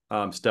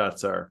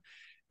stats are.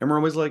 And we're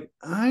always like,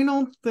 I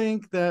don't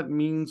think that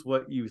means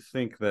what you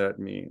think that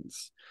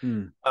means.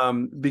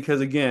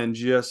 Because again,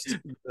 just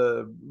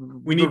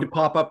we need to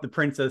pop up the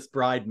Princess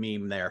Bride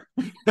meme there.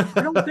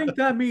 I don't think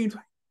that means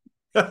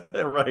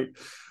right.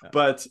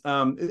 But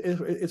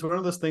it's one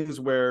of those things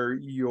where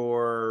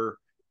you're,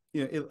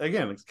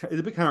 again, it's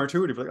a bit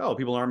counterintuitive. Like, oh,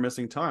 people aren't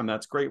missing time.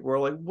 That's great. We're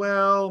like,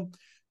 well,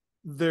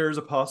 there's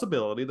a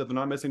possibility that they're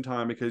not missing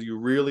time because you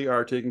really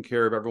are taking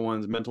care of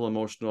everyone's mental,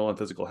 emotional, and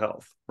physical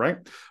health, right?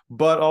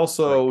 But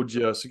also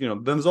just,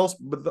 then there's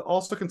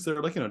also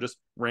consider just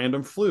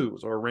random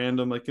flus or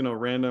random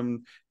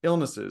random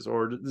illnesses,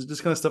 or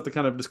just kind of stuff that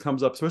kind of just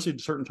comes up, especially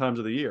at certain times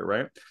of the year,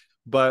 right?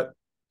 But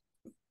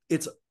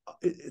it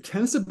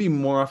tends to be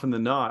more often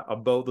than not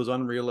about those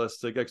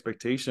unrealistic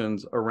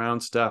expectations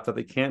around staff that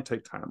they can't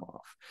take time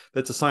off.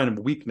 That's a sign of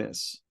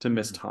weakness to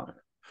miss time,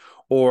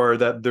 or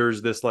that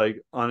there's this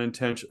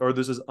unintentional, or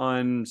there's this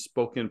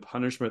unspoken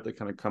punishment that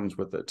kind of comes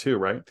with it too,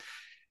 right?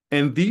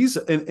 And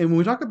when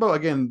we talk about,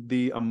 again,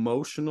 the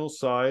emotional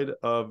side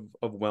of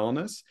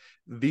wellness,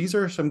 these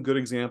are some good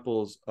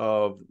examples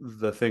of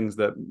the things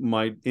that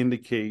might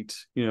indicate,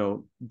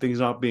 things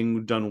not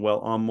being done well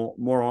on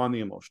more on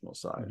the emotional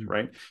side,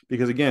 right?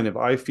 Because again, if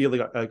I feel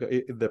like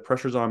the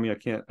pressure's on me,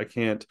 I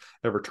can't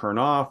ever turn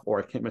off, or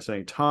I can't miss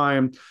any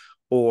time,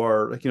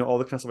 or all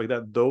the kind of stuff like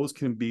that, those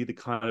can be the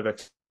kind of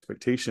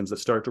expectations that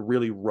start to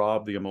really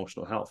rob the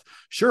emotional health.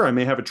 Sure, I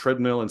may have a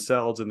treadmill and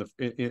salads in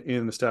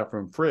the staff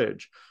room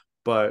fridge,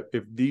 but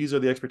if these are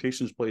the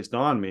expectations placed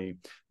on me,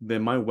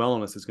 then my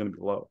wellness is going to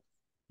be low.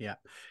 Yeah.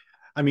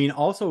 I mean,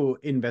 also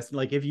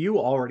if you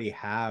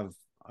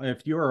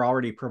are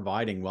already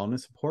providing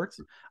wellness supports,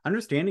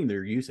 understanding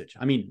their usage.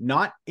 I mean,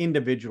 not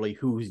individually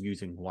who's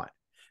using what,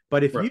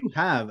 but if you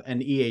have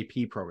an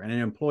EAP program, an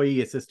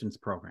employee assistance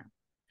program,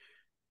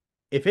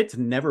 if it's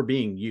never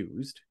being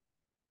used,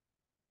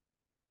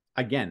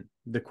 again,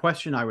 the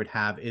question I would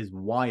have is,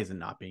 why is it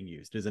not being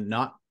used? Is it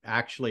not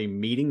actually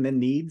meeting the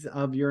needs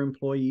of your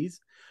employees?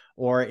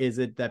 Or is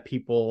it that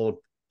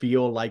people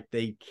feel like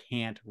they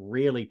can't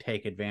really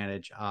take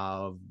advantage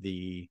of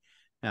the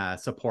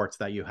supports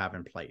that you have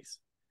in place?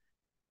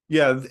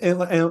 Yeah,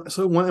 and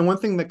so one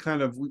thing that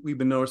kind of we've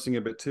been noticing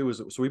a bit too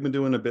is, so we've been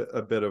doing a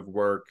bit of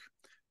work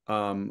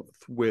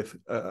with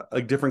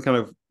a different kind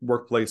of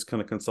workplace kind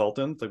of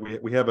consultant.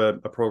 Like we have a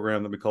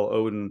program that we call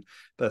Odin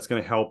that's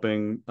going to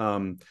helping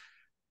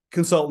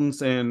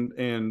consultants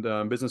and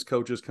business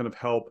coaches kind of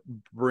help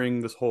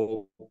bring this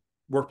whole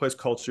workplace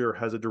culture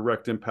has a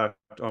direct impact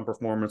on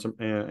performance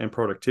and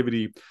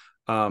productivity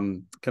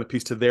kind of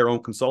piece to their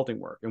own consulting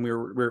work. And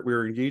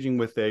we're engaging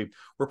with a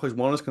workplace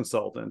wellness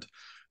consultant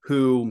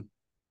who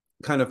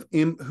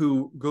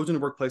who goes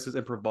into workplaces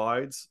and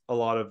provides a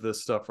lot of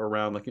this stuff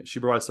around, she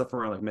provides stuff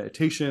around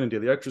meditation and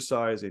daily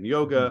exercise and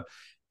yoga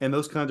and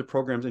those kinds of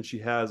programs. And she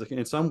has,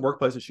 in some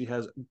workplaces, she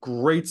has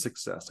great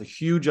success, a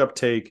huge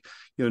uptake,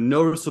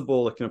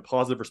 noticeable,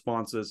 positive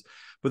responses.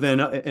 But then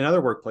in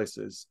other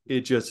workplaces,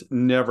 it just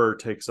never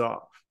takes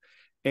off.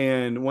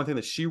 And one thing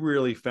that she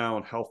really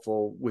found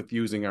helpful with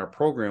using our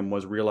program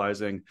was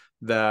realizing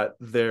that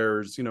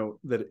there's,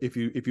 that if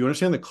you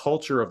understand the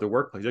culture of the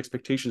workplace,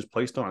 expectations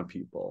placed on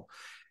people,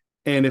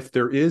 And if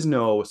there is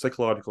no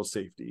psychological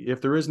safety, if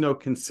there is no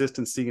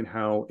consistency in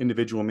how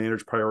individual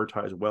managers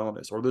prioritize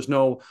wellness, or there's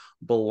no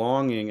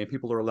belonging and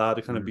people are allowed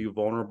to kind of be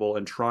vulnerable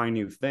and try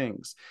new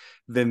things,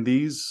 then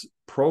these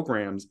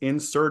programs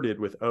inserted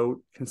without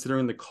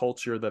considering the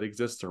culture that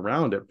exists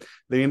around it,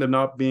 they end up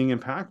not being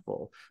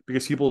impactful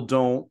because people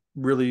don't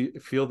really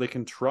feel they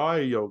can try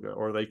yoga,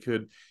 or they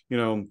could,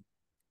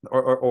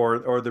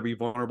 or they'd be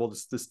vulnerable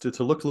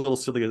to look a little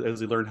silly as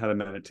they learn how to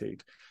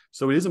meditate.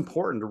 So it is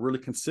important to really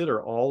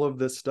consider all of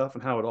this stuff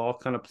and how it all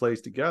kind of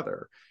plays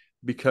together,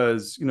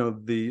 because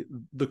the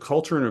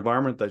culture and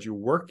environment that you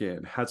work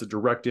in has a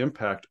direct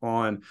impact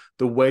on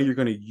the way you're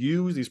going to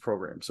use these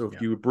programs. So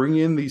if you bring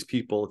in these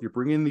people, if you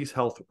bring in these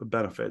health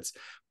benefits,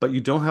 but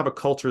you don't have a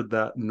culture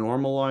that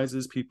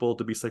normalizes people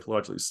to be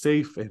psychologically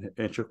safe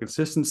and show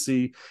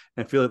consistency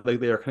and feel like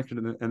they are connected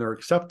and they're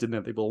accepted and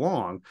that they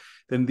belong,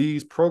 then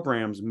these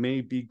programs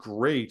may be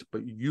great,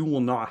 but you will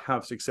not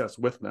have success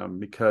with them,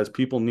 because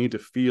people need to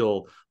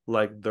feel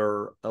like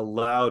they're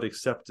allowed,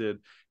 accepted,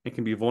 and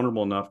can be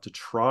vulnerable enough to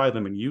try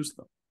them and use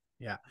them.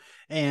 Yeah.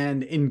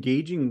 And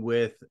engaging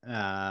with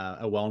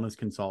a wellness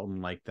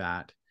consultant like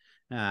that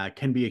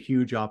can be a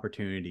huge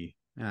opportunity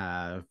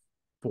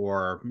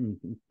for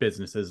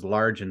businesses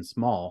large and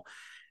small.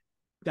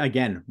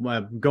 Again,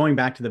 going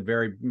back to the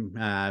very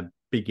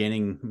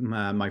beginning,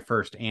 my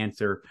first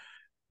answer,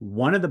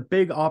 one of the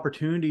big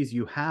opportunities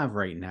you have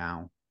right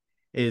now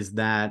is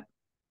that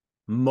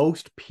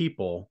most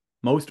people,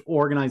 most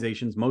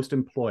organizations, most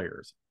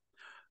employers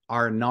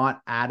are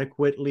not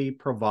adequately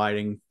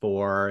providing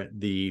for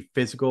the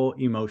physical,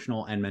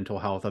 emotional, and mental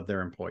health of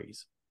their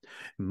employees.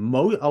 A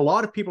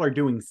lot of people are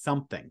doing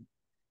something,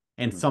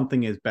 and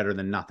something is better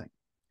than nothing.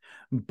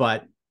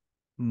 But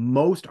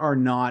most are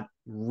not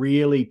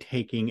really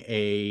taking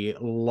a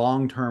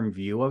long-term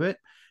view of it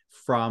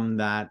from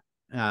that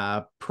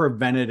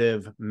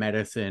preventative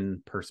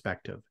medicine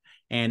perspective,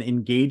 and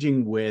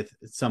engaging with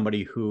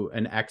somebody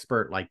an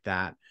expert like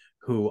that,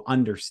 who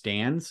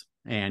understands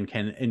and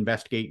can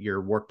investigate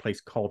your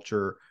workplace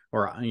culture,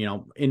 or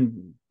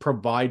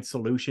provide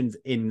solutions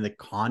in the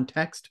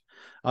context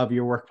of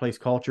your workplace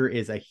culture,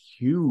 is a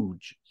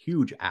huge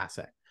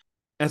asset.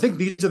 I think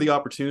these are the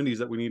opportunities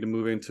that we need to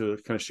move into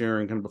kind of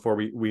sharing kind of before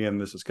we end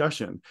this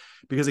discussion.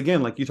 Because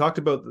again, like you talked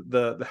about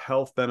the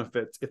health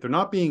benefits, if they're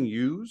not being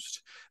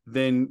used,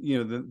 then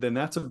then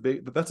that's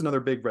another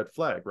big red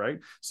flag, right?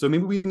 So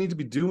maybe we need to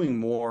be doing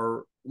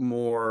more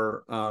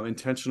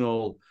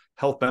intentional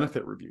health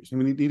benefit reviews.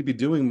 And we need to be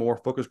doing more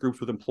focus groups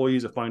with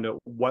employees to find out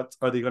what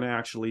are they going to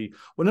actually,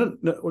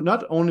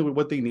 not only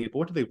what they need, but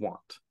what do they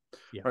want?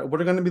 Right? What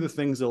are going to be the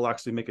things that will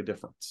actually make a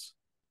difference?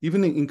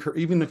 Even the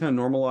kind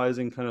of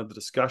normalizing kind of the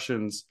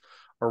discussions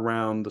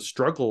around the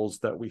struggles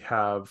that we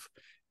have,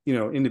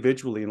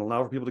 individually, and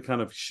allow for people to kind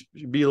of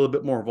be a little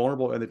bit more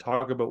vulnerable, and they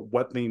talk about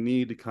what they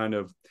need to kind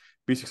of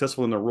be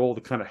successful in their role,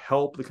 to kind of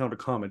help, the kind of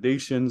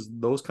accommodations,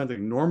 those kinds of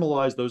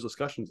normalize those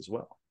discussions as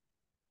well.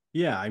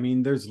 Yeah, I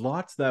mean, there's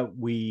lots that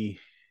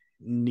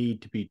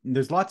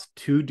there's lots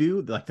to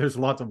do. Like, there's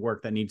lots of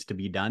work that needs to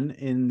be done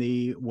in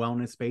the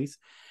wellness space,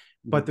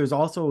 but there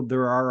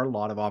are a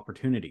lot of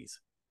opportunities.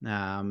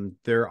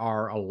 There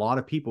are a lot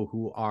of people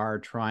who are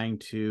trying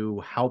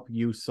to help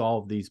you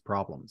solve these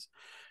problems.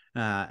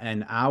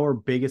 And our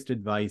biggest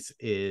advice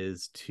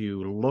is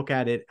to look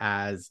at it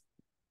as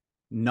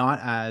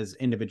not as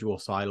individual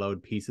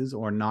siloed pieces,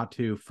 or not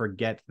to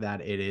forget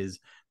that it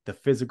is the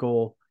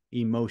physical,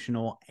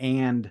 emotional,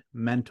 and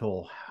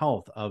mental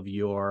health of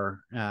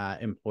your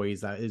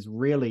employees that is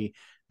really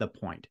the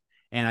point.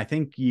 And I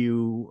think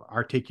you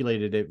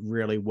articulated it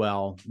really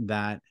well,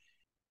 that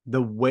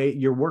the way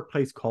your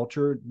workplace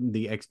culture,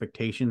 the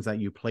expectations that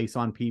you place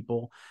on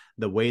people,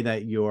 the way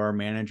that your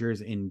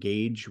managers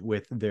engage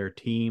with their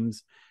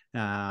teams,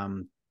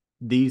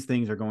 these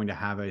things are going to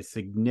have a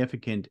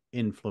significant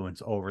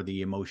influence over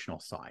the emotional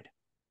side.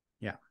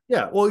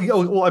 Yeah.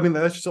 Well, I mean,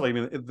 that's just, I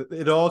mean,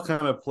 it all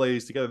kind of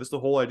plays together. This is the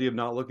whole idea of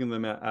not looking at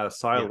them as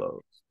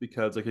silos,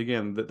 because, like,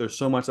 again, there's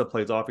so much that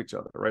plays off each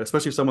other, right?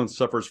 Especially if someone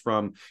suffers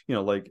from,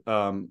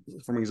 from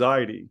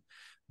anxiety,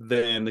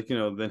 then,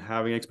 then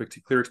having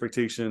clear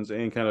expectations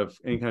and kind of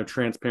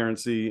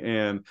transparency,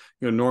 and,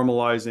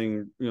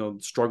 normalizing,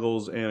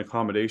 struggles and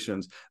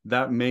accommodations,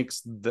 that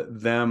makes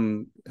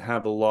them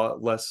have a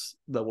lot less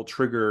that will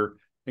trigger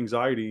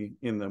anxiety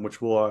in them,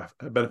 which will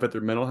benefit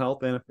their mental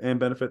health and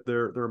benefit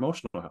their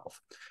emotional health.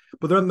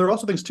 But then there are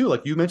also things too,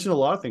 like you mentioned a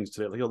lot of things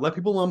today, like, let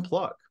people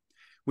unplug.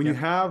 When you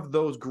have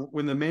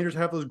when the managers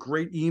have those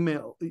great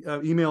email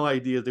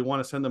ideas, they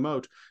want to send them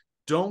out,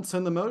 don't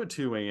send them out at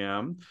 2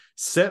 a.m.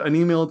 Set an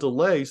email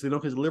delay so they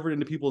don't get delivered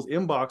into people's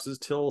inboxes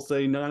till,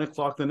 say, 9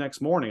 o'clock the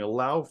next morning.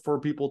 Allow for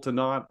people to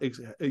not,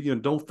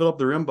 don't fill up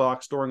their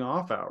inbox during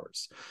off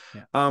hours.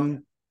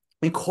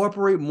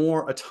 Incorporate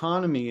more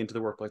autonomy into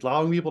the workplace,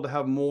 allowing people to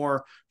have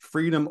more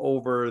freedom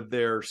over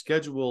their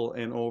schedule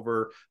and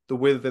over the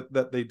way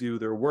that they do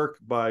their work,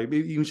 by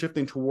maybe even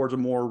shifting towards a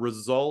more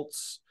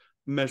results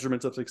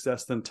measurements of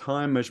success than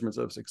time measurements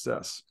of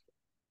success.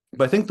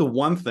 But I think the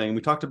one thing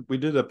we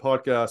did a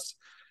podcast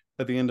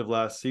at the end of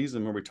last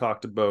season where we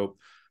talked about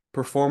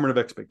performative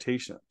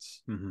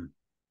expectations. Mm-hmm.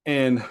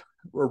 And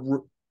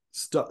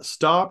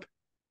stop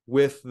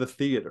with the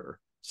theater.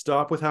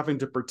 Stop with having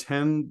to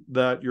pretend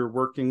that you're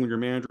working when your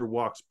manager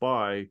walks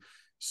by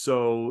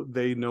so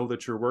they know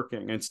that you're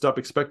working, and stop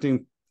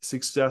expecting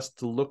success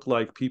to look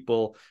like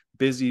people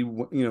busy,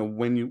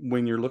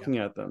 when you're looking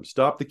at them.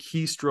 Stop the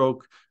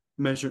keystroke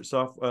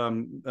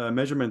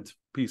measurement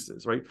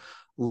pieces, right?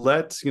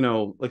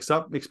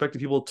 Stop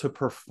expecting people to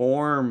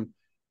perform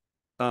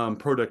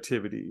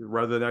productivity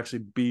rather than actually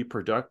be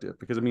productive.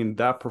 Because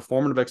that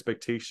performative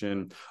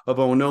expectation of,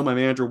 oh no, my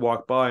manager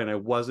walked by and I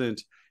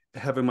wasn't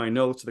having my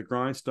notes to the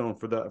grindstone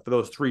for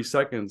those 3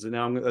 seconds, and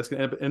now that's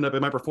going to end up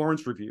in my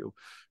performance review,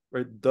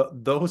 right?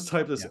 Those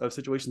types of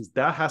situations,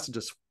 that has to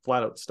just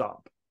flat out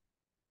stop.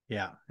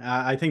 Yeah,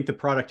 I think the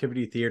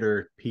productivity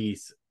theater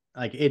piece,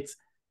 like, it's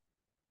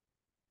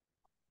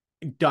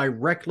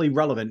directly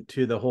relevant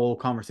to the whole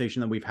conversation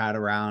that we've had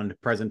around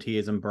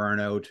presenteeism,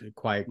 burnout,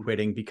 quiet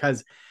quitting,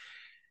 because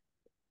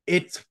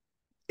it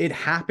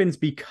happens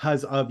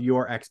because of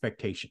your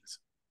expectations.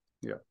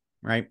 Yeah.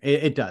 Right.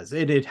 It does.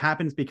 It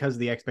happens because of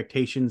the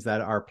expectations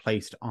that are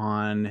placed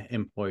on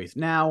employees.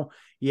 Now,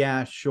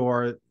 yeah,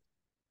 sure,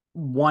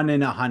 1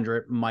 in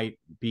 100 might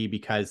be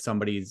because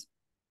somebody's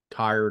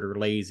tired or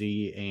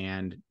lazy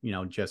and,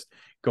 just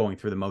going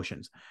through the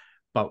motions.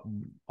 But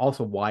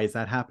also, why is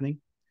that happening?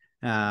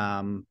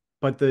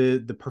 But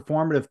the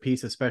performative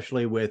piece,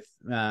 especially with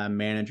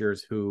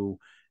managers who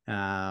take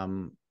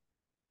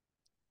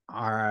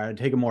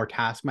a more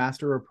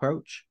taskmaster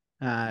approach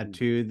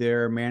to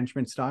their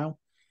management style,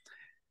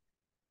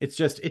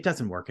 it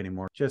doesn't work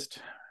anymore.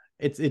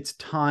 It's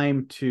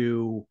time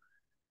to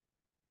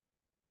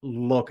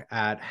look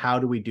at, how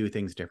do we do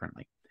things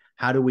differently?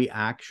 How do we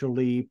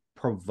actually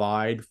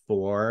provide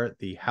for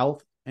the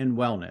health and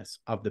wellness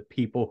of the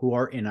people who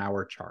are in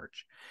our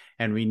charge?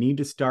 And we need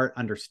to start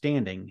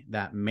understanding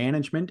that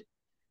management,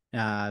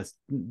 that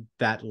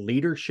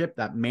leadership,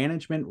 that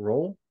management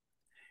role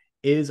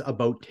is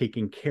about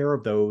taking care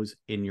of those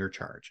in your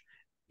charge.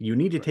 You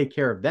need to take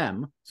care of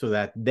them so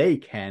that they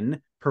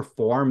can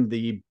perform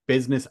the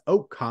business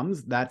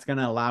outcomes that's going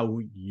to allow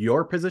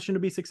your position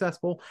to be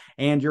successful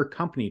and your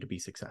company to be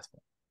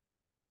successful.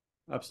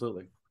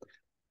 Absolutely.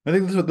 I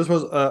think this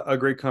was a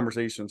great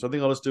conversation. So I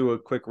think I'll just do a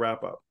quick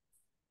wrap up.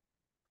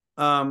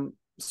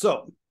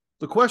 So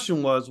the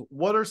question was,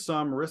 what are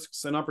some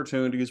risks and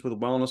opportunities with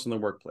wellness in the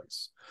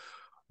workplace?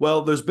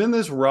 Well, there's been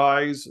this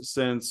rise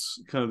since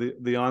kind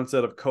of the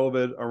onset of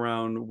COVID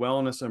around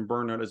wellness and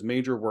burnout as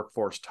major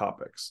workforce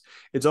topics.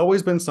 It's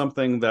always been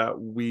something that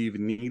we've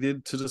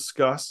needed to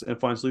discuss and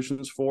find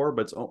solutions for,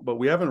 but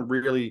we haven't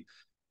really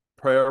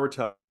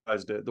prioritized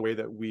it the way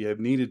that we have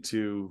needed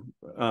to,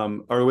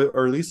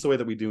 or at least the way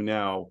that we do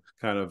now,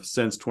 kind of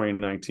since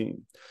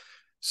 2019.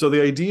 So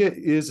the idea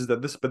is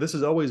that this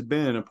has always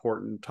been an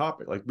important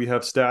topic. Like, we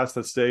have stats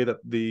that say that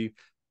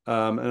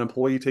an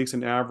employee takes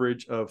an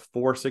average of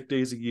 4 sick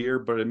days a year,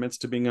 but admits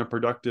to being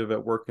unproductive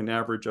at work an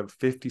average of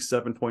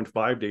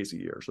 57.5 days a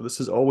year. So this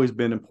has always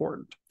been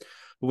important.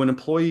 But when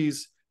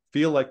employees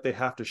feel like they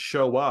have to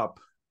show up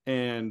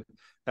and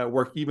at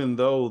work, even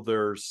though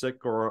they're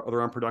sick or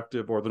they're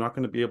unproductive, or they're not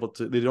going to be able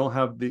to, they don't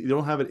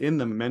have it in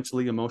them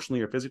mentally, emotionally,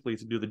 or physically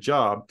to do the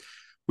job,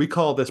 we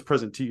call this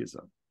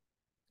presenteeism.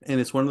 And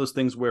it's one of those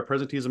things where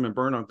presenteeism and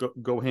burnout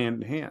go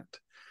hand in hand.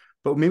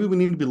 But maybe we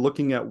need to be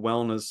looking at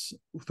wellness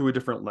through a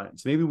different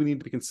lens. Maybe we need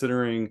to be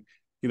considering,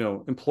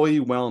 employee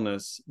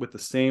wellness with the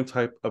same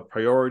type of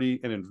priority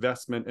and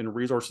investment and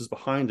resources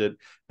behind it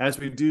as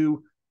we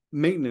do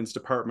maintenance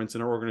departments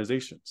in our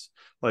organizations.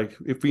 Like,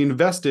 if we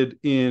invested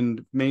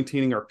in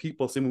maintaining our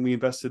people, same when we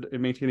invested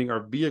in maintaining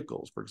our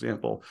vehicles, for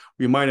example,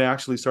 we might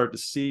actually start to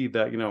see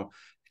that,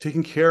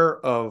 taking care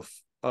of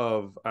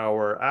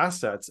our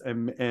assets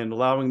and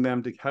allowing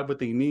them to have what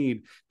they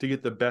need to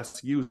get the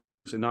best use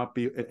and not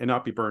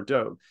be burnt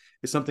out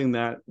is something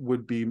that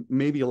would be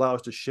maybe allow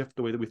us to shift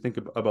the way that we think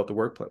about the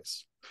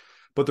workplace.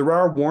 But there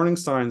are warning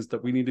signs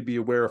that we need to be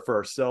aware of for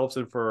ourselves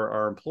and for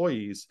our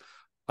employees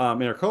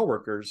and our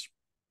coworkers,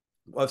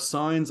 of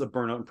signs of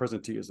burnout and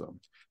presenteeism,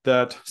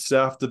 that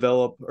staff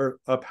develop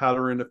a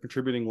pattern of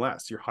contributing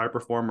less. Your high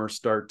performers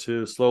start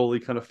to slowly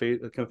kind of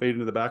fade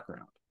into the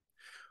background.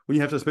 When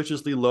you have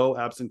suspiciously low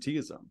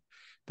absenteeism,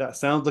 that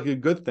sounds like a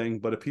good thing,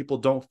 but if people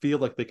don't feel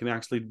like they can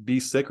actually be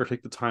sick or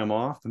take the time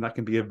off, then that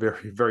can be a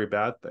very, very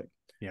bad thing.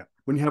 Yeah.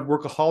 When you have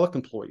workaholic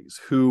employees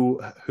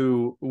who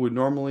would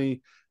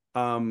normally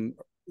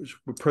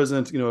would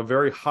present, a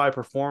very high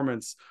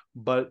performance,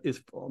 but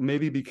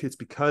it's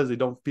because they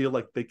don't feel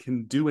like they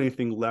can do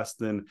anything less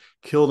than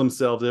kill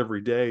themselves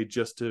every day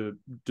just to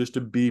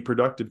be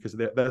productive, because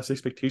that's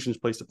expectations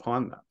placed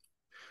upon them.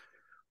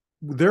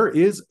 There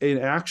is an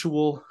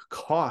actual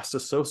cost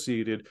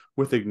associated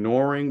with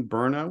ignoring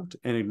burnout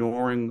and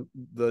ignoring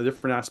the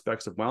different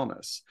aspects of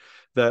wellness.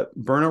 That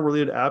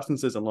burnout-related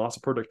absences and loss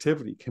of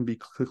productivity can be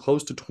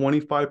close to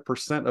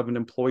 25% of an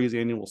employee's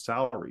annual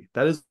salary.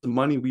 That is the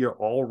money we are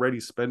already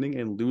spending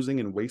and losing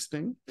and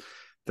wasting.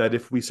 That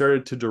if we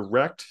started to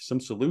direct some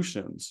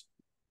solutions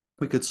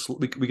we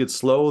could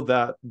slow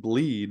that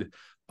bleed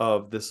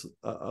of these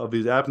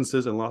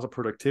absences and loss of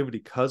productivity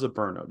because of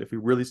burnout if we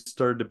really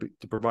started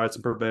to provide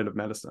some preventative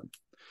medicine.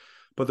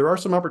 But there are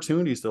some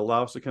opportunities that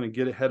allow us to kind of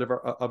get ahead of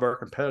our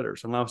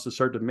competitors and allow us to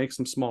start to make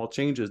some small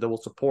changes that will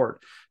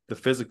support the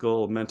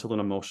physical, mental, and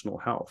emotional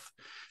health.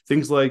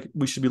 Things like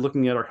we should be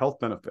looking at our health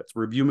benefits,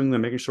 reviewing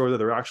them, making sure that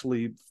they're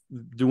actually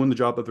doing the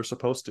job that they're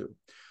supposed to.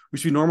 We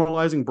should be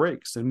normalizing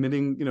breaks,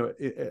 admitting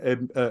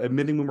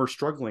when we're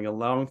struggling,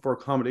 allowing for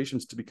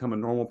accommodations to become a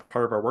normal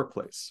part of our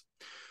workplace.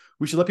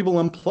 We should let people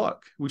unplug.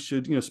 We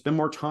should, spend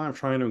more time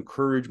trying to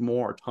encourage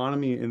more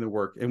autonomy in the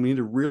work, and we need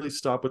to really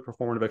stop with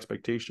performative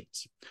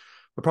expectations.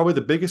 But probably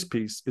the biggest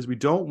piece is we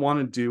don't want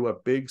to do a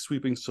big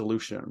sweeping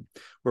solution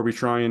where we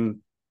try and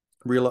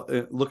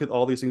look at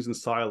all these things in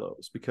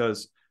silos,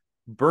 because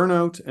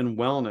burnout and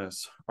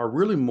wellness are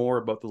really more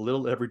about the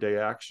little everyday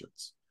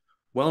actions.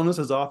 Wellness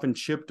is often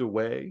chipped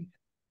away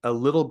a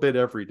little bit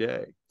every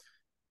day.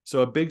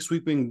 So a big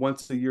sweeping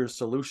once a year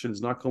solution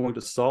is not going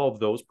to solve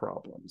those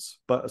problems,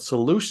 but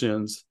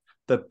solutions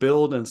that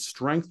build and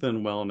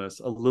strengthen wellness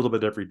a little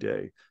bit every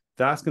day.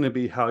 That's going to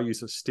be how you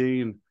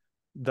sustain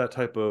that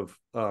type of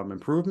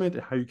improvement,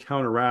 how you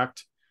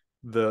counteract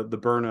the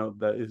burnout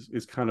that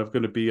is kind of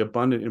going to be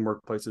abundant in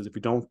workplaces if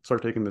you don't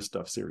start taking this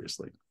stuff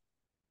seriously.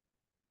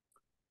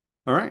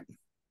 All right.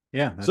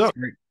 Yeah, that's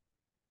great.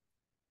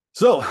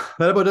 So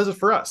that about does it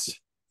for us.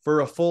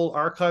 For a full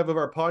archive of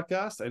our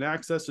podcast and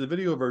access to the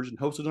video version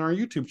hosted on our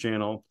YouTube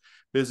channel,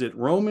 visit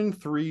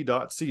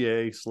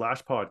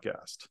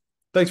roman3.ca/podcast.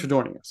 Thanks for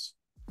joining us.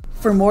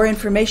 For more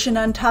information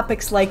on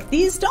topics like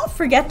these, don't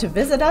forget to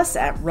visit us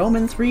at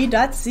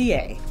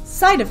roman3.ca.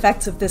 Side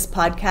effects of this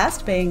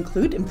podcast may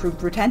include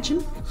improved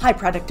retention, high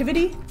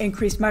productivity,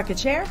 increased market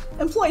share,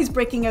 employees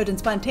breaking out in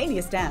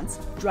spontaneous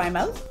dance, dry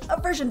mouth,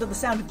 aversion to the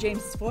sound of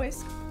James's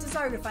voice,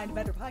 desire to find a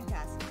better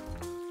podcast.